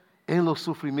gracia em los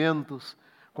sofrimentos,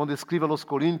 quando escreve aos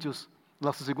Coríntios,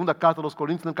 na sua segunda carta aos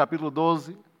Coríntios, no capítulo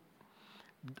 12.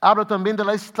 Habla também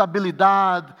da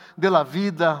estabilidade de la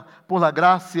vida por la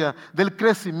gracia, del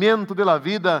crescimento de la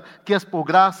vida que é por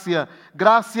gracia,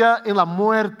 gracia en la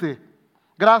muerte,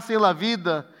 gracia en la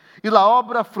vida, e la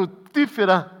obra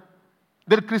frutífera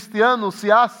del cristiano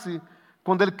se hace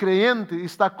quando el creyente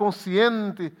está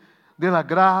consciente de la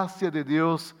gracia de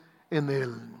Deus en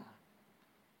él.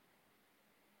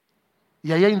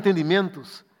 E aí há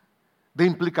entendimentos de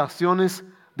implicações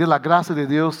de la gracia de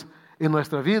Deus em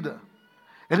nossa vida.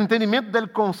 O entendimento do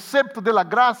conceito de la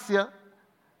gracia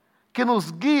que nos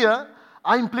guia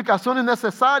a implicações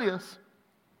necessárias.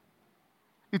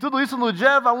 E tudo isso nos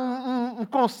leva a um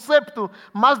conceito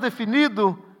mais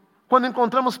definido quando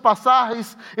encontramos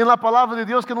passagens na palavra de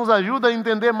Deus que nos ajuda a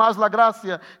entender mais a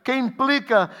graça, que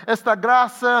implica essa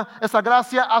graça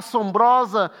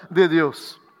assombrosa de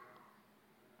Deus.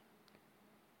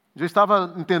 Eu estava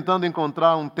tentando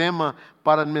encontrar um tema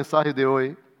para a mensagem de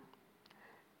hoje.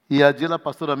 E a dia a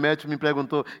pastora Matthew me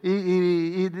perguntou,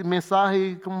 e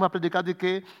mensagem, como vai predicar de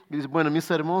quê? Ele disse, bueno, meu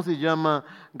sermão se chama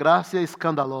Graça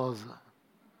Escandalosa.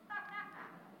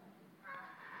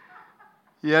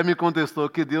 E ele me contestou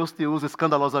que Deus te usa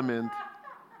escandalosamente.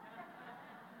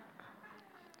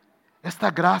 Esta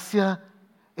graça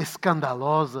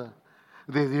escandalosa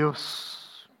de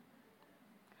Deus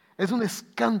é um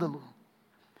escândalo.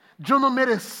 Eu não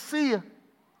merecia.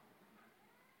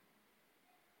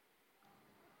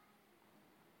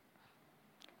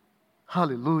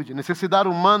 Aleluia. Necessidade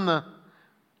humana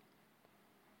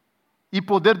e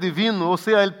poder divino, ou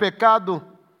seja, o pecado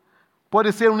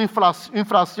pode ser uma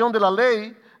infração da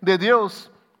lei de Deus.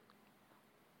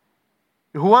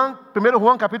 1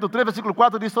 João capítulo 3, versículo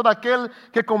 4 diz, todo aquele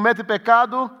que comete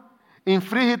pecado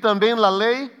infringe também a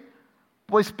lei,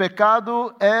 pois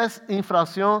pecado é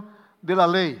infração da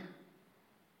lei.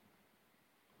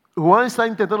 João está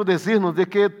tentando dizer-nos de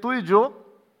que tu e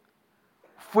eu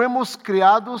fomos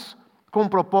criados com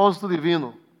propósito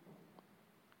divino,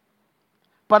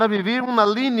 para viver uma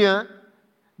linha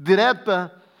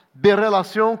direta de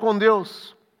relação com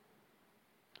Deus.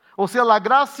 Ou seja, a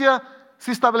graça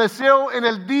se estabeleceu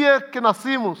no dia que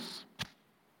nascimos.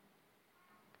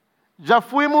 Já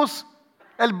fomos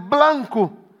el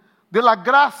blanco de la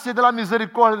gracia y de la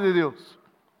misericordia de Dios.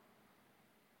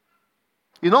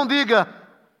 E não diga,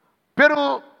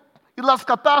 pero e las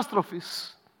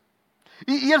catástrofes,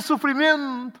 e el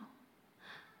sofrimento,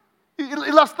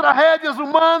 e las tragédias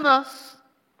humanas,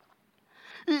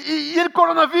 e el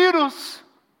coronavírus,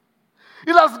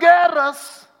 e las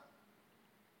guerras.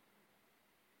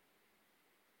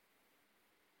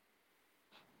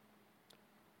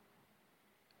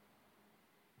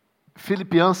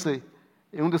 Philip Yancey,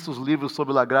 em de seus livros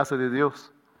sobre a graça de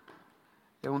Deus,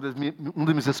 é um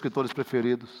de meus escritores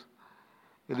preferidos.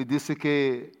 Ele disse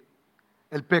que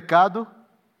o pecado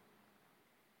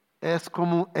é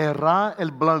como errar el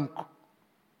blanco.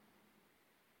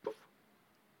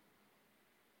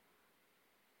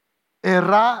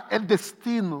 Errar el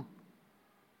destino.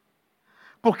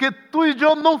 Porque tu e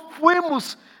eu não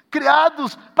fomos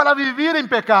criados para viver em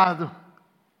pecado.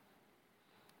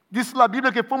 Diz a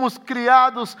Bíblia que fomos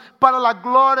criados para a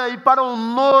glória e para o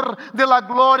honor da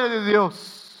glória de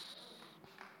Deus.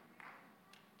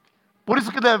 Por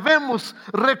isso que devemos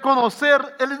reconhecer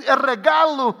o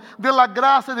regalo da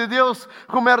graça de Deus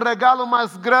como o regalo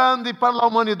mais grande para a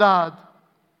humanidade.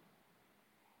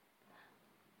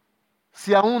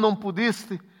 Se aún não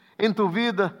pudiste em tu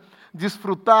vida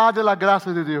desfrutar da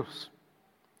graça de Deus,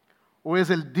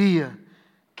 hoje é o dia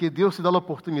que Deus te dá a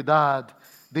oportunidade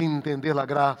de entender a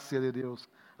graça de Deus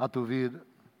a tu vida.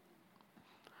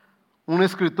 Um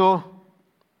escritor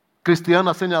cristiano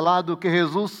ha señalado que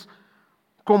Jesus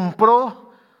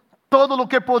comprou todo o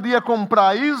que podia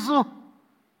comprar, isso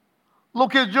o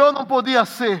que eu não podia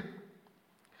ser.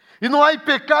 E não há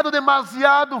pecado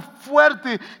demasiado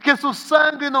forte que su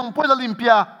sangue não pueda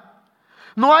limpiar.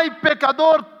 Não há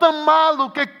pecador tão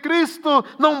malo que Cristo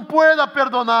não pueda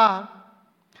perdonar.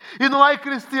 E não há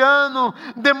cristiano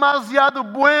demasiado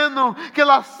bueno que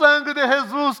a sangre de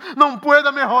Jesus não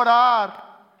pueda melhorar.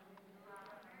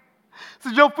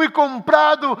 Se eu fui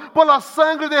comprado por la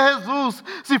sangre de Jesus,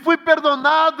 se fui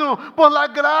perdonado por la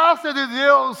graça de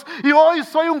Deus, e hoje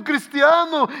sou um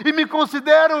cristiano e me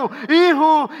considero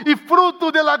hijo e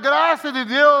fruto de la graça de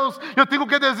Deus, eu tenho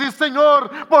que dizer: Senhor,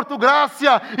 por tu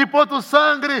graça e por tu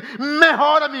sangre,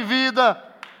 melhora minha vida.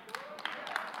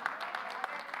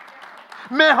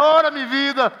 Melhora minha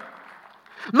vida.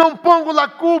 Não pongo a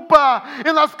culpa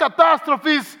em las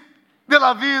catástrofes de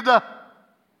la vida,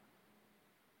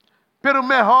 pero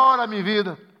melhora minha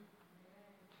vida,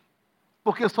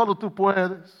 porque só tu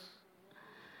puedes.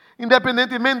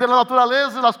 Independentemente da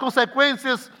natureza e das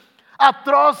consequências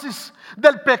atroces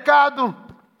del pecado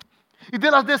e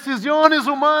das decisões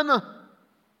humanas,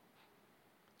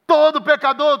 todo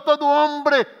pecador, todo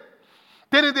homem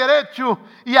tem direito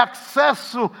e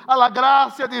acesso à la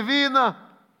graça divina.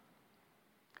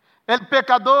 O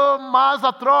pecador mais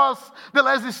atroz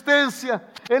da existência,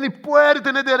 ele pode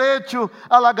ter direito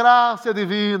à la graça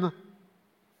divina.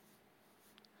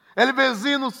 O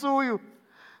vizinho suyo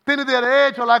tem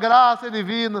direito à la graça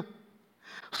divina.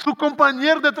 Su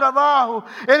companheiro de trabalho,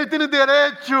 ele tem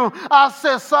direito a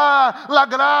acessar a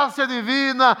graça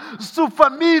divina. Sua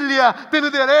família tem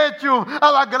direito à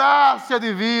la graça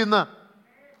divina.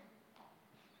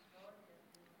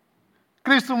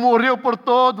 Cristo morreu por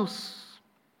todos.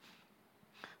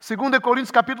 2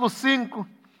 Coríntios capítulo 5,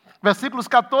 versículos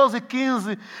 14 e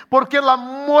 15. Porque o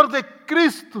amor de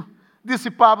Cristo, disse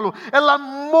Pablo, o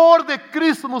amor de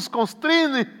Cristo nos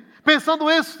constringe, pensando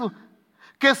isto,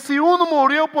 que se um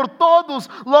morreu por todos,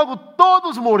 logo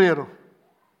todos morreram.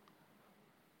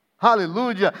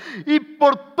 Aleluia! E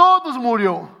por todos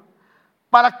morreu,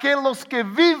 para que os que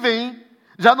vivem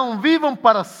já não vivam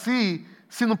para si,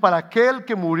 sino para aquele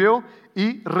que morreu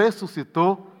e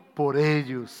ressuscitou por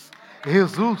eles.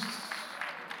 Jesus.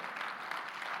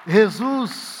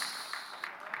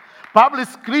 Pablo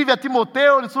escreve a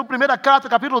Timoteo em sua primeira carta,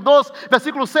 capítulo 2,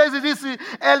 versículo 6, e disse: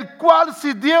 el qual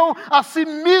se deu a si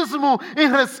mesmo em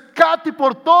rescate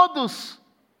por todos,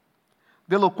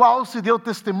 de lo qual se deu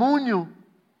testemunho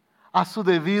a su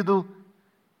devido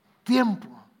tempo.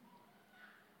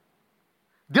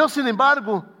 Deus, sin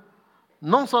embargo,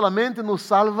 não solamente nos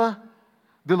salva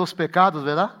de los pecados,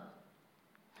 ¿verdad?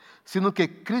 Sino que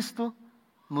Cristo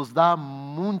nos dá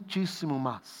muitíssimo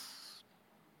mais.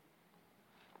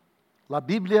 A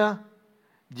Bíblia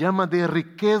chama de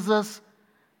riquezas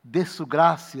de sua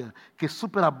graça, que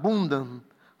superabundam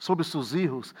sobre seus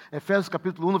hijos. Efésios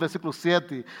capítulo 1, versículo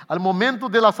 7. Al momento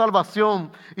de la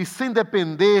salvação, e sem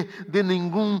depender de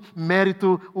nenhum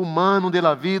mérito humano de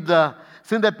la vida,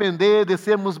 sem depender de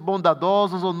sermos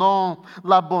bondadosos ou não,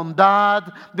 a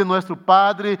bondade de nosso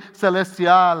Padre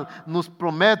Celestial nos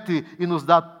promete e nos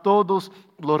dá todos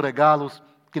os regalos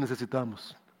que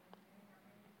necessitamos.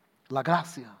 La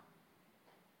gracia.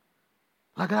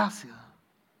 La gracia.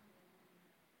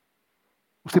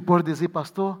 Você pode dizer,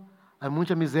 pastor, há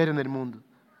muita miséria no mundo.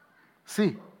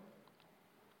 Sim.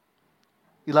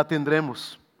 E la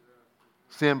tendremos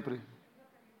sempre.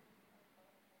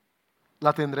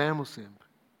 La tendremos sempre.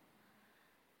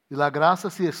 E la graça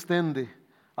se estende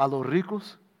a los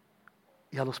ricos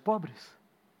e a los pobres.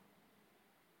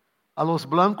 A los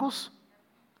blancos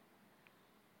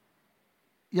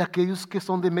e aqueles que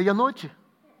são de meia-noite.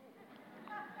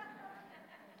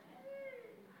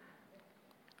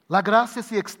 La gracia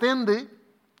se extende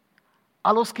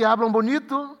a los que hablan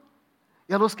bonito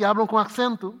e a los que hablan com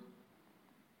acento.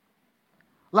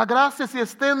 La gracia se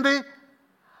extende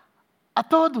a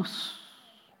todos.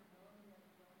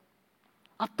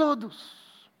 A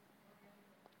todos.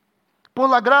 Por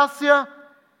la gracia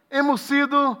hemos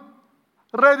sido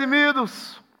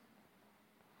redimidos.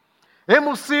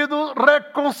 Hemos sido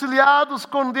reconciliados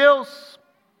com Deus.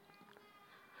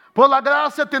 Por la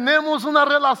gracia tenemos una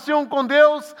relación con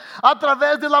Dios a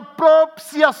través de la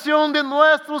propiciación de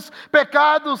nuestros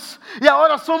pecados. Y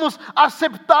ahora somos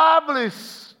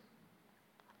aceptables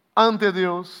ante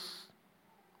Deus.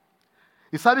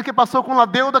 E sabe o que passou com a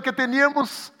deuda que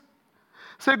teníamos?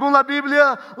 Segundo a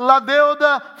Bíblia, a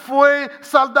deuda foi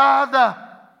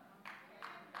saldada.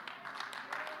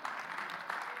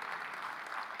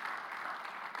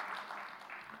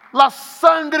 La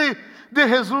sangre de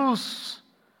Jesus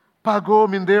pagou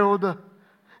minha deuda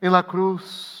em la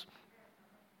cruz.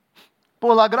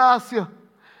 Por la gracia,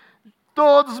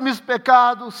 todos meus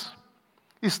pecados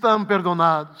estão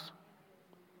perdonados.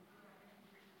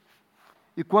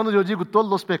 E quando eu digo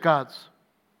todos os pecados,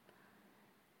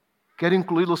 quero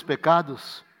incluir os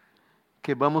pecados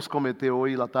que vamos cometer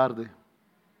hoje à tarde.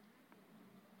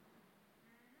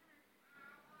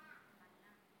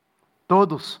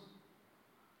 Todos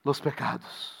os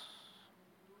pecados.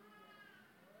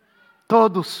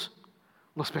 Todos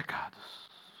os pecados.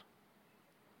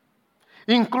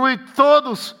 Inclui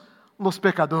todos os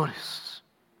pecadores.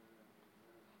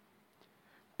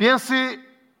 Pense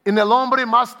en el hombre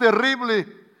más terrible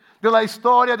de la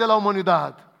historia de la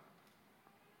humanidad.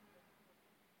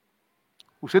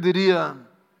 Você diria,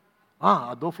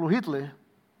 Adolfo Hitler.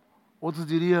 Outros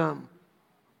diriam,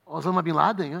 Osama Bin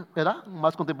Laden, será? Um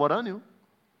mais contemporâneo.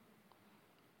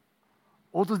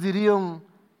 Outros diriam,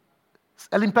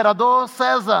 o imperador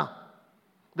César,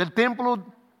 del templo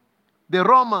de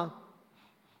Roma.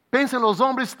 Pense nos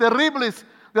homens terríveis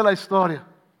da história.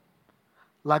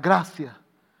 La gracia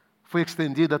foi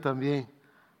estendida também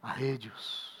a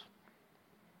eles.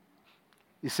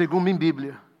 E segundo minha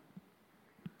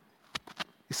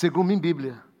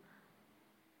Bíblia,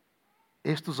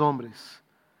 estes homens,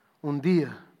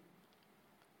 dia,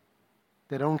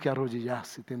 terão que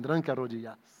arrodillar-se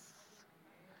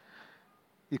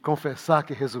e confessar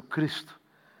que Jesus Cristo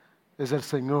é o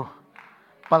Senhor,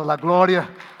 para a glória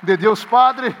de Deus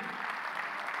Padre.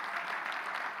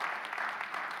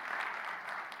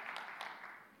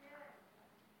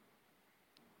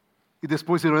 E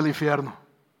depois irão ao inferno.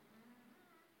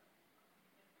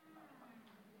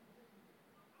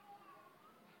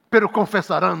 Pero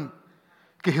confessarão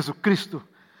que Jesus Cristo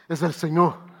é o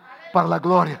Senhor, para a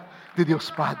glória de Deus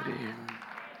Padre.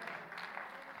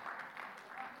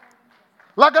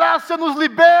 La gracia nos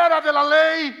libera de la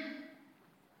ley.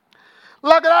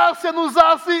 La gracia nos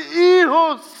hace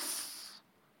hijos.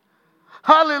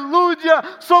 Aleluya,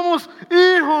 somos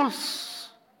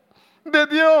hijos de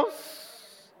Deus.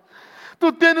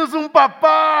 Tu tens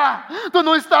papá, tu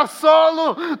não estás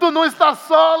solo, tu não estás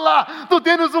sola, tu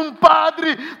tens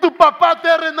padre, tu papá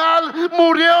terrenal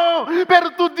morreu,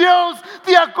 pero tu Deus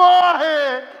te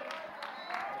acorre.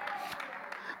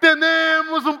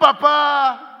 Temos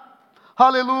papá,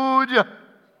 aleluya.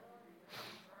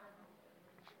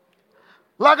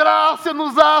 La gracia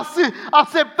nos hace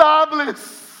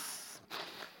aceptables.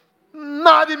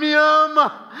 Nadie me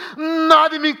ama,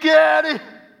 nadie me quer.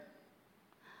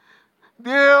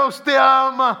 Deus te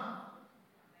ama.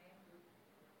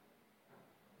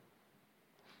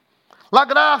 La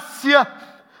gracia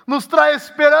nos traz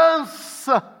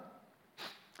esperança.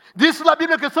 Diz a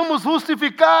Bíblia que somos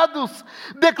justificados,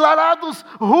 declarados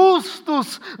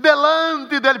justos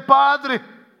delante del Padre.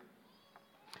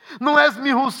 Não é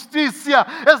minha justiça,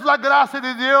 é a graça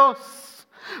de Deus.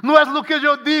 Não é o que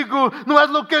eu digo, não é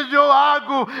o que eu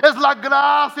hago, é a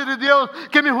graça de Deus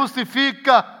que me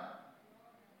justifica.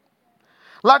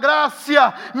 La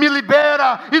gracia me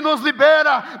libera e nos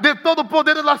libera de todo o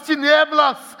poder das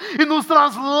tinieblas e nos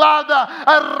traslada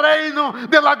ao reino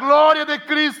de la glória de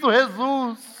Cristo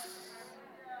Jesus.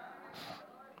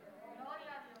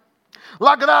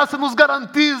 La gracia nos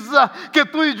garantiza que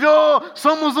tú y yo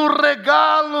somos un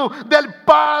regalo del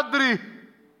Padre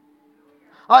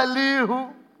al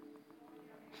Hijo.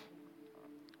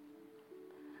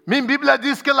 Mi Bíblia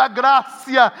diz que a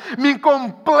graça me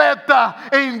completa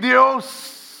em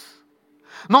Deus.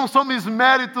 Não são meus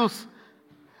méritos,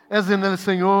 é no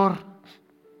Senhor.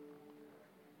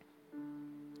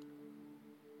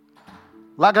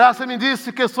 A graça me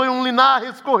disse que sou um linaje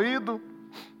escorrido.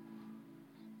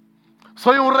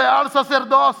 Sou um real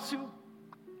sacerdócio.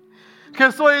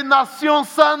 Que sou nação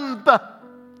santa.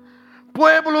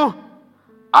 Pueblo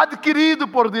adquirido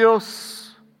por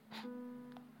Deus.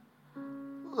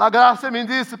 A graça me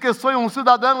disse que sou um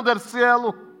cidadão do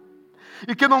céu.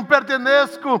 E que não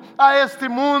pertenço a este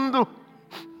mundo.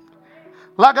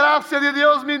 A graça de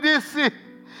Deus me disse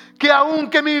que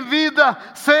aunque minha vida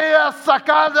seja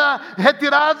sacada,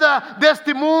 retirada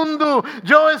deste mundo,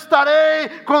 eu estarei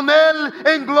com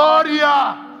Ele em glória.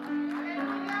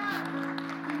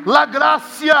 A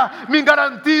graça me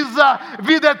garantiza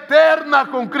vida eterna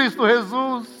com Cristo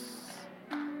Jesus.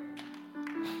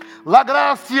 A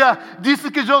graça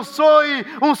disse que eu sou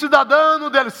um cidadão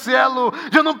do céu,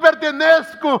 eu não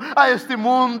pertenço a este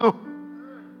mundo.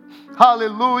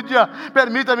 Aleluia,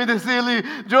 permita-me dizer-lhe,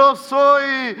 eu sou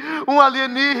um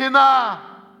alienígena.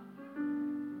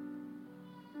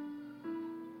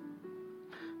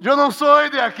 Eu não sou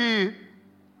de aqui.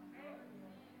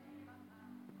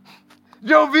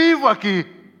 Eu vivo aqui.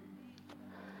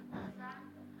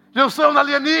 Eu sou um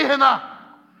alienígena.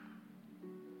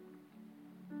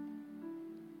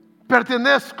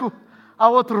 Pertenço a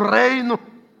outro reino.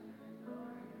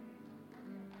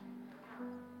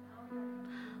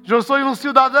 Eu sou um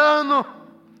cidadão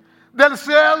do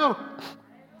céu.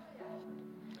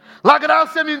 A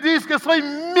graça me diz que sou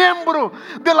membro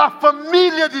da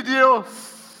família de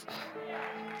Deus.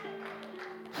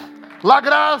 A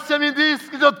graça me diz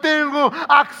que eu tenho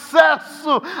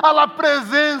acesso à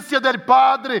presença do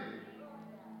Padre.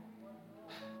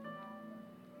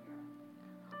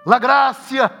 A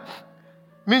graça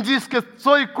me diz que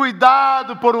sou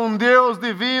cuidado por um Deus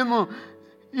divino,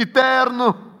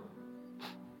 eterno.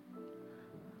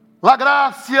 A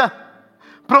graça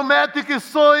promete que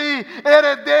sou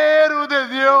herdeiro de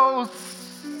Deus.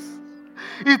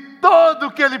 E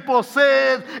todo que Ele possui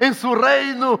em seu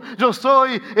reino, eu sou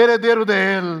herdeiro de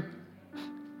Ele.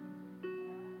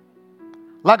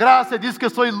 A graça diz que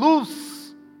sou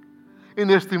luz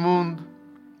neste mundo.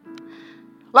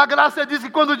 A graça diz que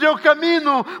quando eu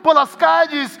caminho por las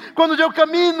calles, quando eu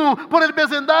caminho por el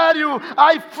vecindário,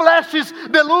 há flashes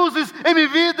de luzes em minha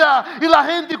vida. E a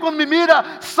gente quando me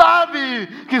mira, sabe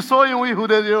que sou um filho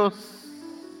de Deus.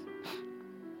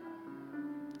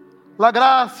 A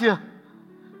graça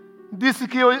disse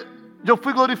que eu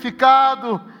fui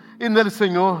glorificado no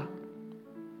Senhor.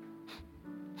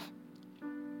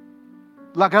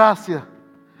 A graça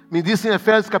me disse em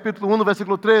Efésios capítulo 1,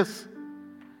 versículo 3,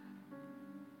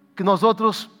 que nós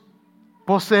outros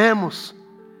possuímos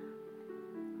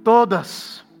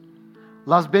todas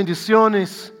as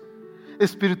bendições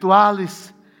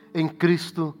espirituais em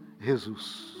Cristo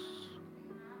Jesus.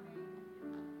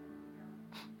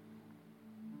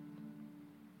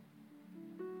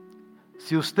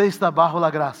 Se você está bajo a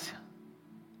graça,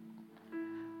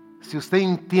 se você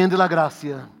entende a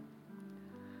graça,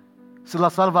 se a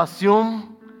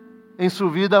salvação em sua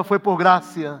vida foi por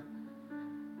graça,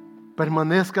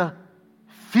 permaneça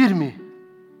firme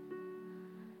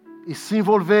e se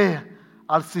envolver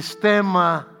ao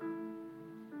sistema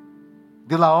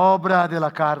de la obra de la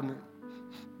carne.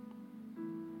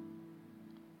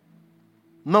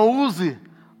 Não use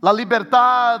a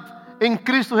liberdade em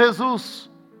Cristo Jesus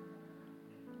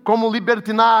como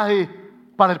libertinaje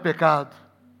para o pecado.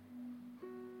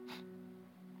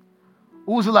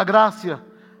 Use a graça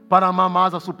para amar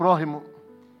mais a seu prójimo.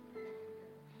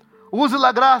 Use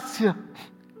a graça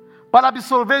para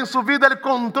absorver em sua vida o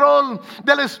controle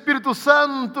do Espírito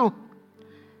Santo.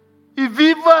 E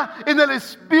viva no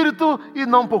Espírito e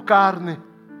não por carne.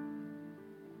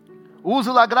 Use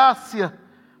a graça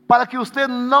para que você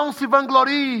não se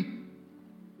vanglorie.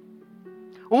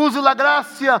 Use a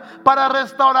graça para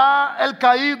restaurar o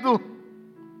caído.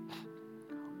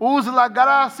 Use a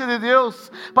graça de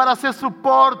Deus para ser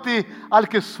suporte ao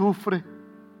que sofre.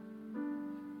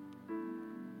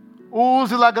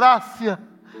 Use a graça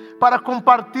para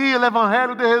compartilhar o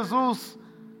Evangelho de Jesus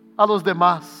a los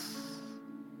demás.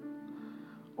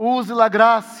 Use a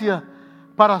graça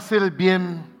para hacer el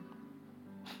bien.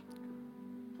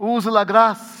 Use a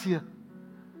graça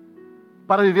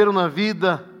para viver uma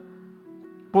vida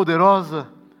poderosa,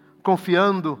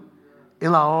 confiando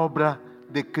na obra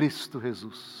de Cristo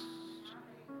Jesus.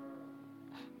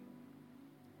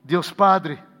 Deus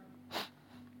Padre,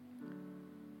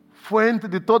 fuente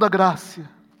de toda graça,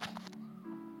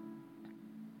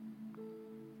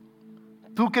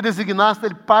 Tu que designaste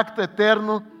o pacto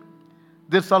eterno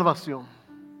de salvação.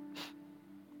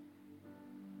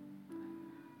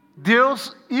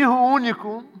 Deus Hijo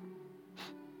único,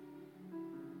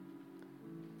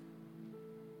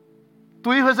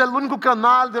 Tu Hijo é o único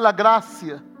canal de la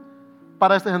gracia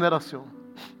para esta geração.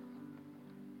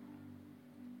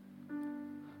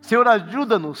 Senhor,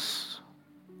 ajuda-nos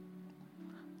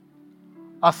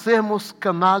a sermos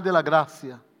canal de la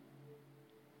gracia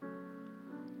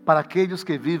para aqueles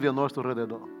que vivem a nosso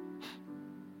redor.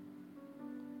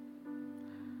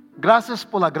 Graças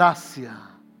por la gracia.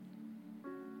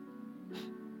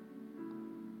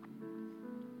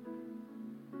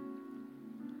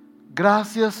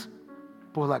 Gracias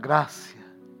por la gracia.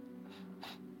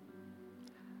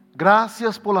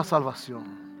 Gracias por la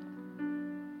salvación.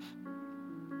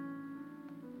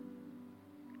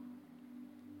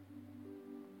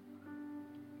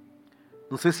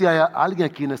 Não sei se há alguém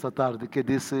aqui nesta tarde que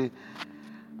disse: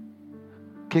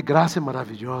 que graça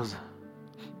maravilhosa.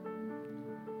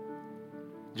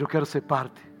 Eu quero ser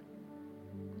parte.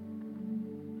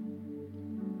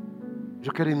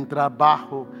 Eu quero entrar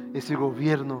bajo esse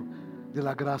governo de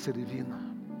la graça divina.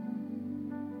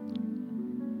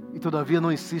 E todavia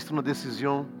não insisto na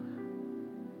decisão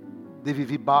de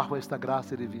viver bajo esta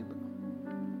graça divina.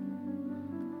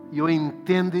 E eu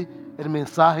entendo a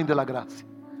mensagem de la graça.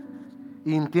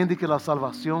 E entende que a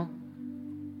salvação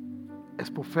é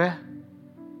por fé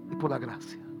e por la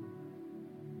graça.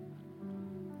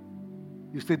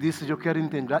 E você disse: eu quero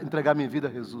entregar minha vida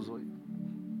a Jesus hoje.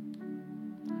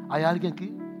 Há alguém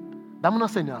aqui? Dá-me uma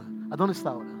señal. Aonde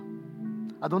está agora?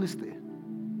 Aonde está?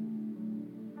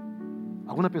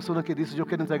 Alguma pessoa que disse: eu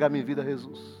quero entregar minha vida a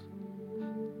Jesus.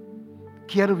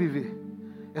 Quero viver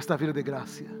esta vida de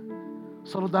graça.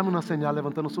 Só dá-me uma señal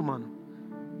levantando sua mão,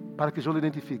 para que eu lhe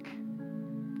identifique.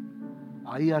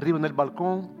 Aí arriba no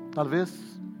balcão,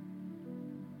 talvez.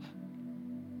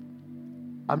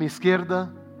 À minha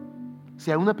esquerda,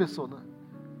 se há uma pessoa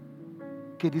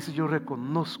que disse: eu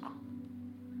reconozco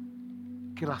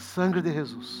que a sangre de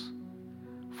Jesus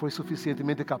foi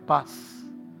suficientemente capaz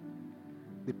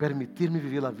de permitir-me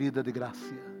viver a vida de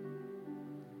graça.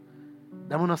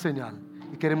 Dá-me uma señal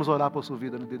e queremos orar por sua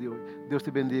vida no dia de hoje. Deus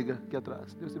te bendiga aqui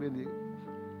atrás. Deus te bendiga.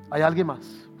 Há alguém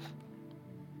mais?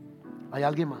 Há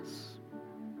alguém mais?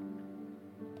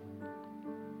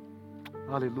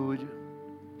 Aleluia.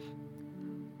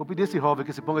 Vou pedir a esse jovem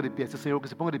que se ponga de pé, esse senhor que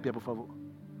se ponga de pé, por favor.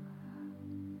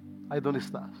 Aí onde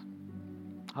estás?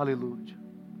 Aleluia.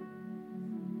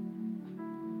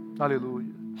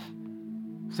 Aleluia.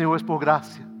 Senhor, é por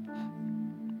graça.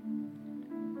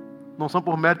 Não são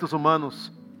por méritos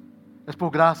humanos. É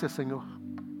por graça, Senhor.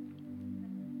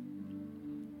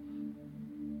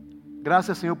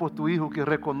 Graças, Senhor, por tu Hijo que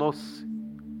reconoce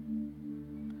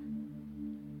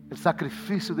o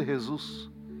sacrifício de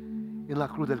Jesus na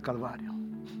cruz del Calvário.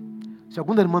 Se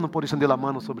algum irmão pode estender a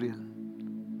mão sobre ele,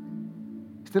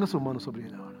 estenda sua mão sobre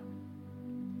ele agora.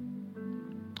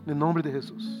 Em nome de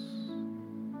Jesus.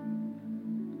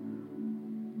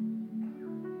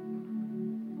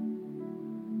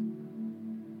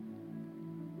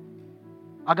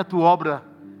 Haga tu obra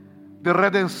de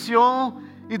redenção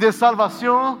e de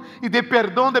salvação e de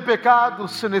perdão de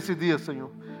pecados nesse dia,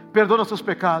 Senhor. Perdona seus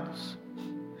pecados.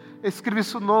 Escreve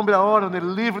seu nome agora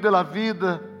no livro da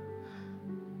vida,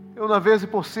 uma vez e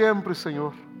por sempre,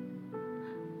 Senhor.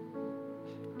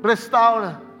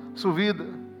 Restaura sua vida.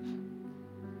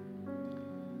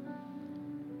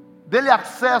 Dê-lhe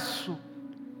acesso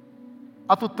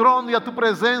a tu trono e a tu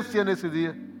presença nesse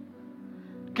dia.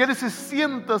 Que ele se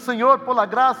sinta, Senhor, por la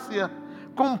graça,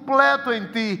 completo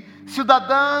em ti,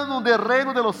 cidadão do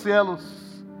reino de los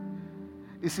cielos,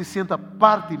 e se sinta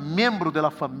parte, membro da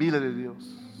família de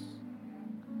Deus.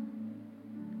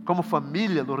 Como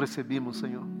família lo recebimos,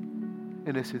 Senhor,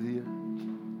 nesse dia.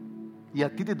 E a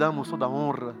ti te damos toda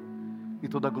honra e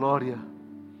toda glória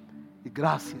e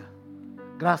graça.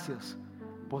 Graças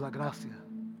por la graça.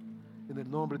 Em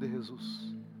nome de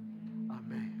Jesus.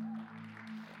 Amém.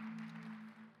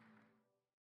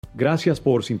 Gracias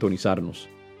por sintonizarnos.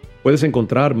 Puedes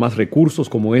encontrar más recursos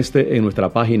como este en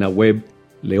nuestra página web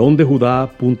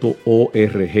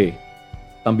leondejuda.org.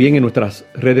 También en nuestras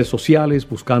redes sociales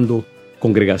buscando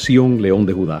Congregación León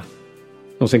de Judá.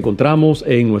 Nos encontramos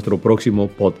en nuestro próximo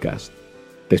podcast.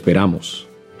 Te esperamos.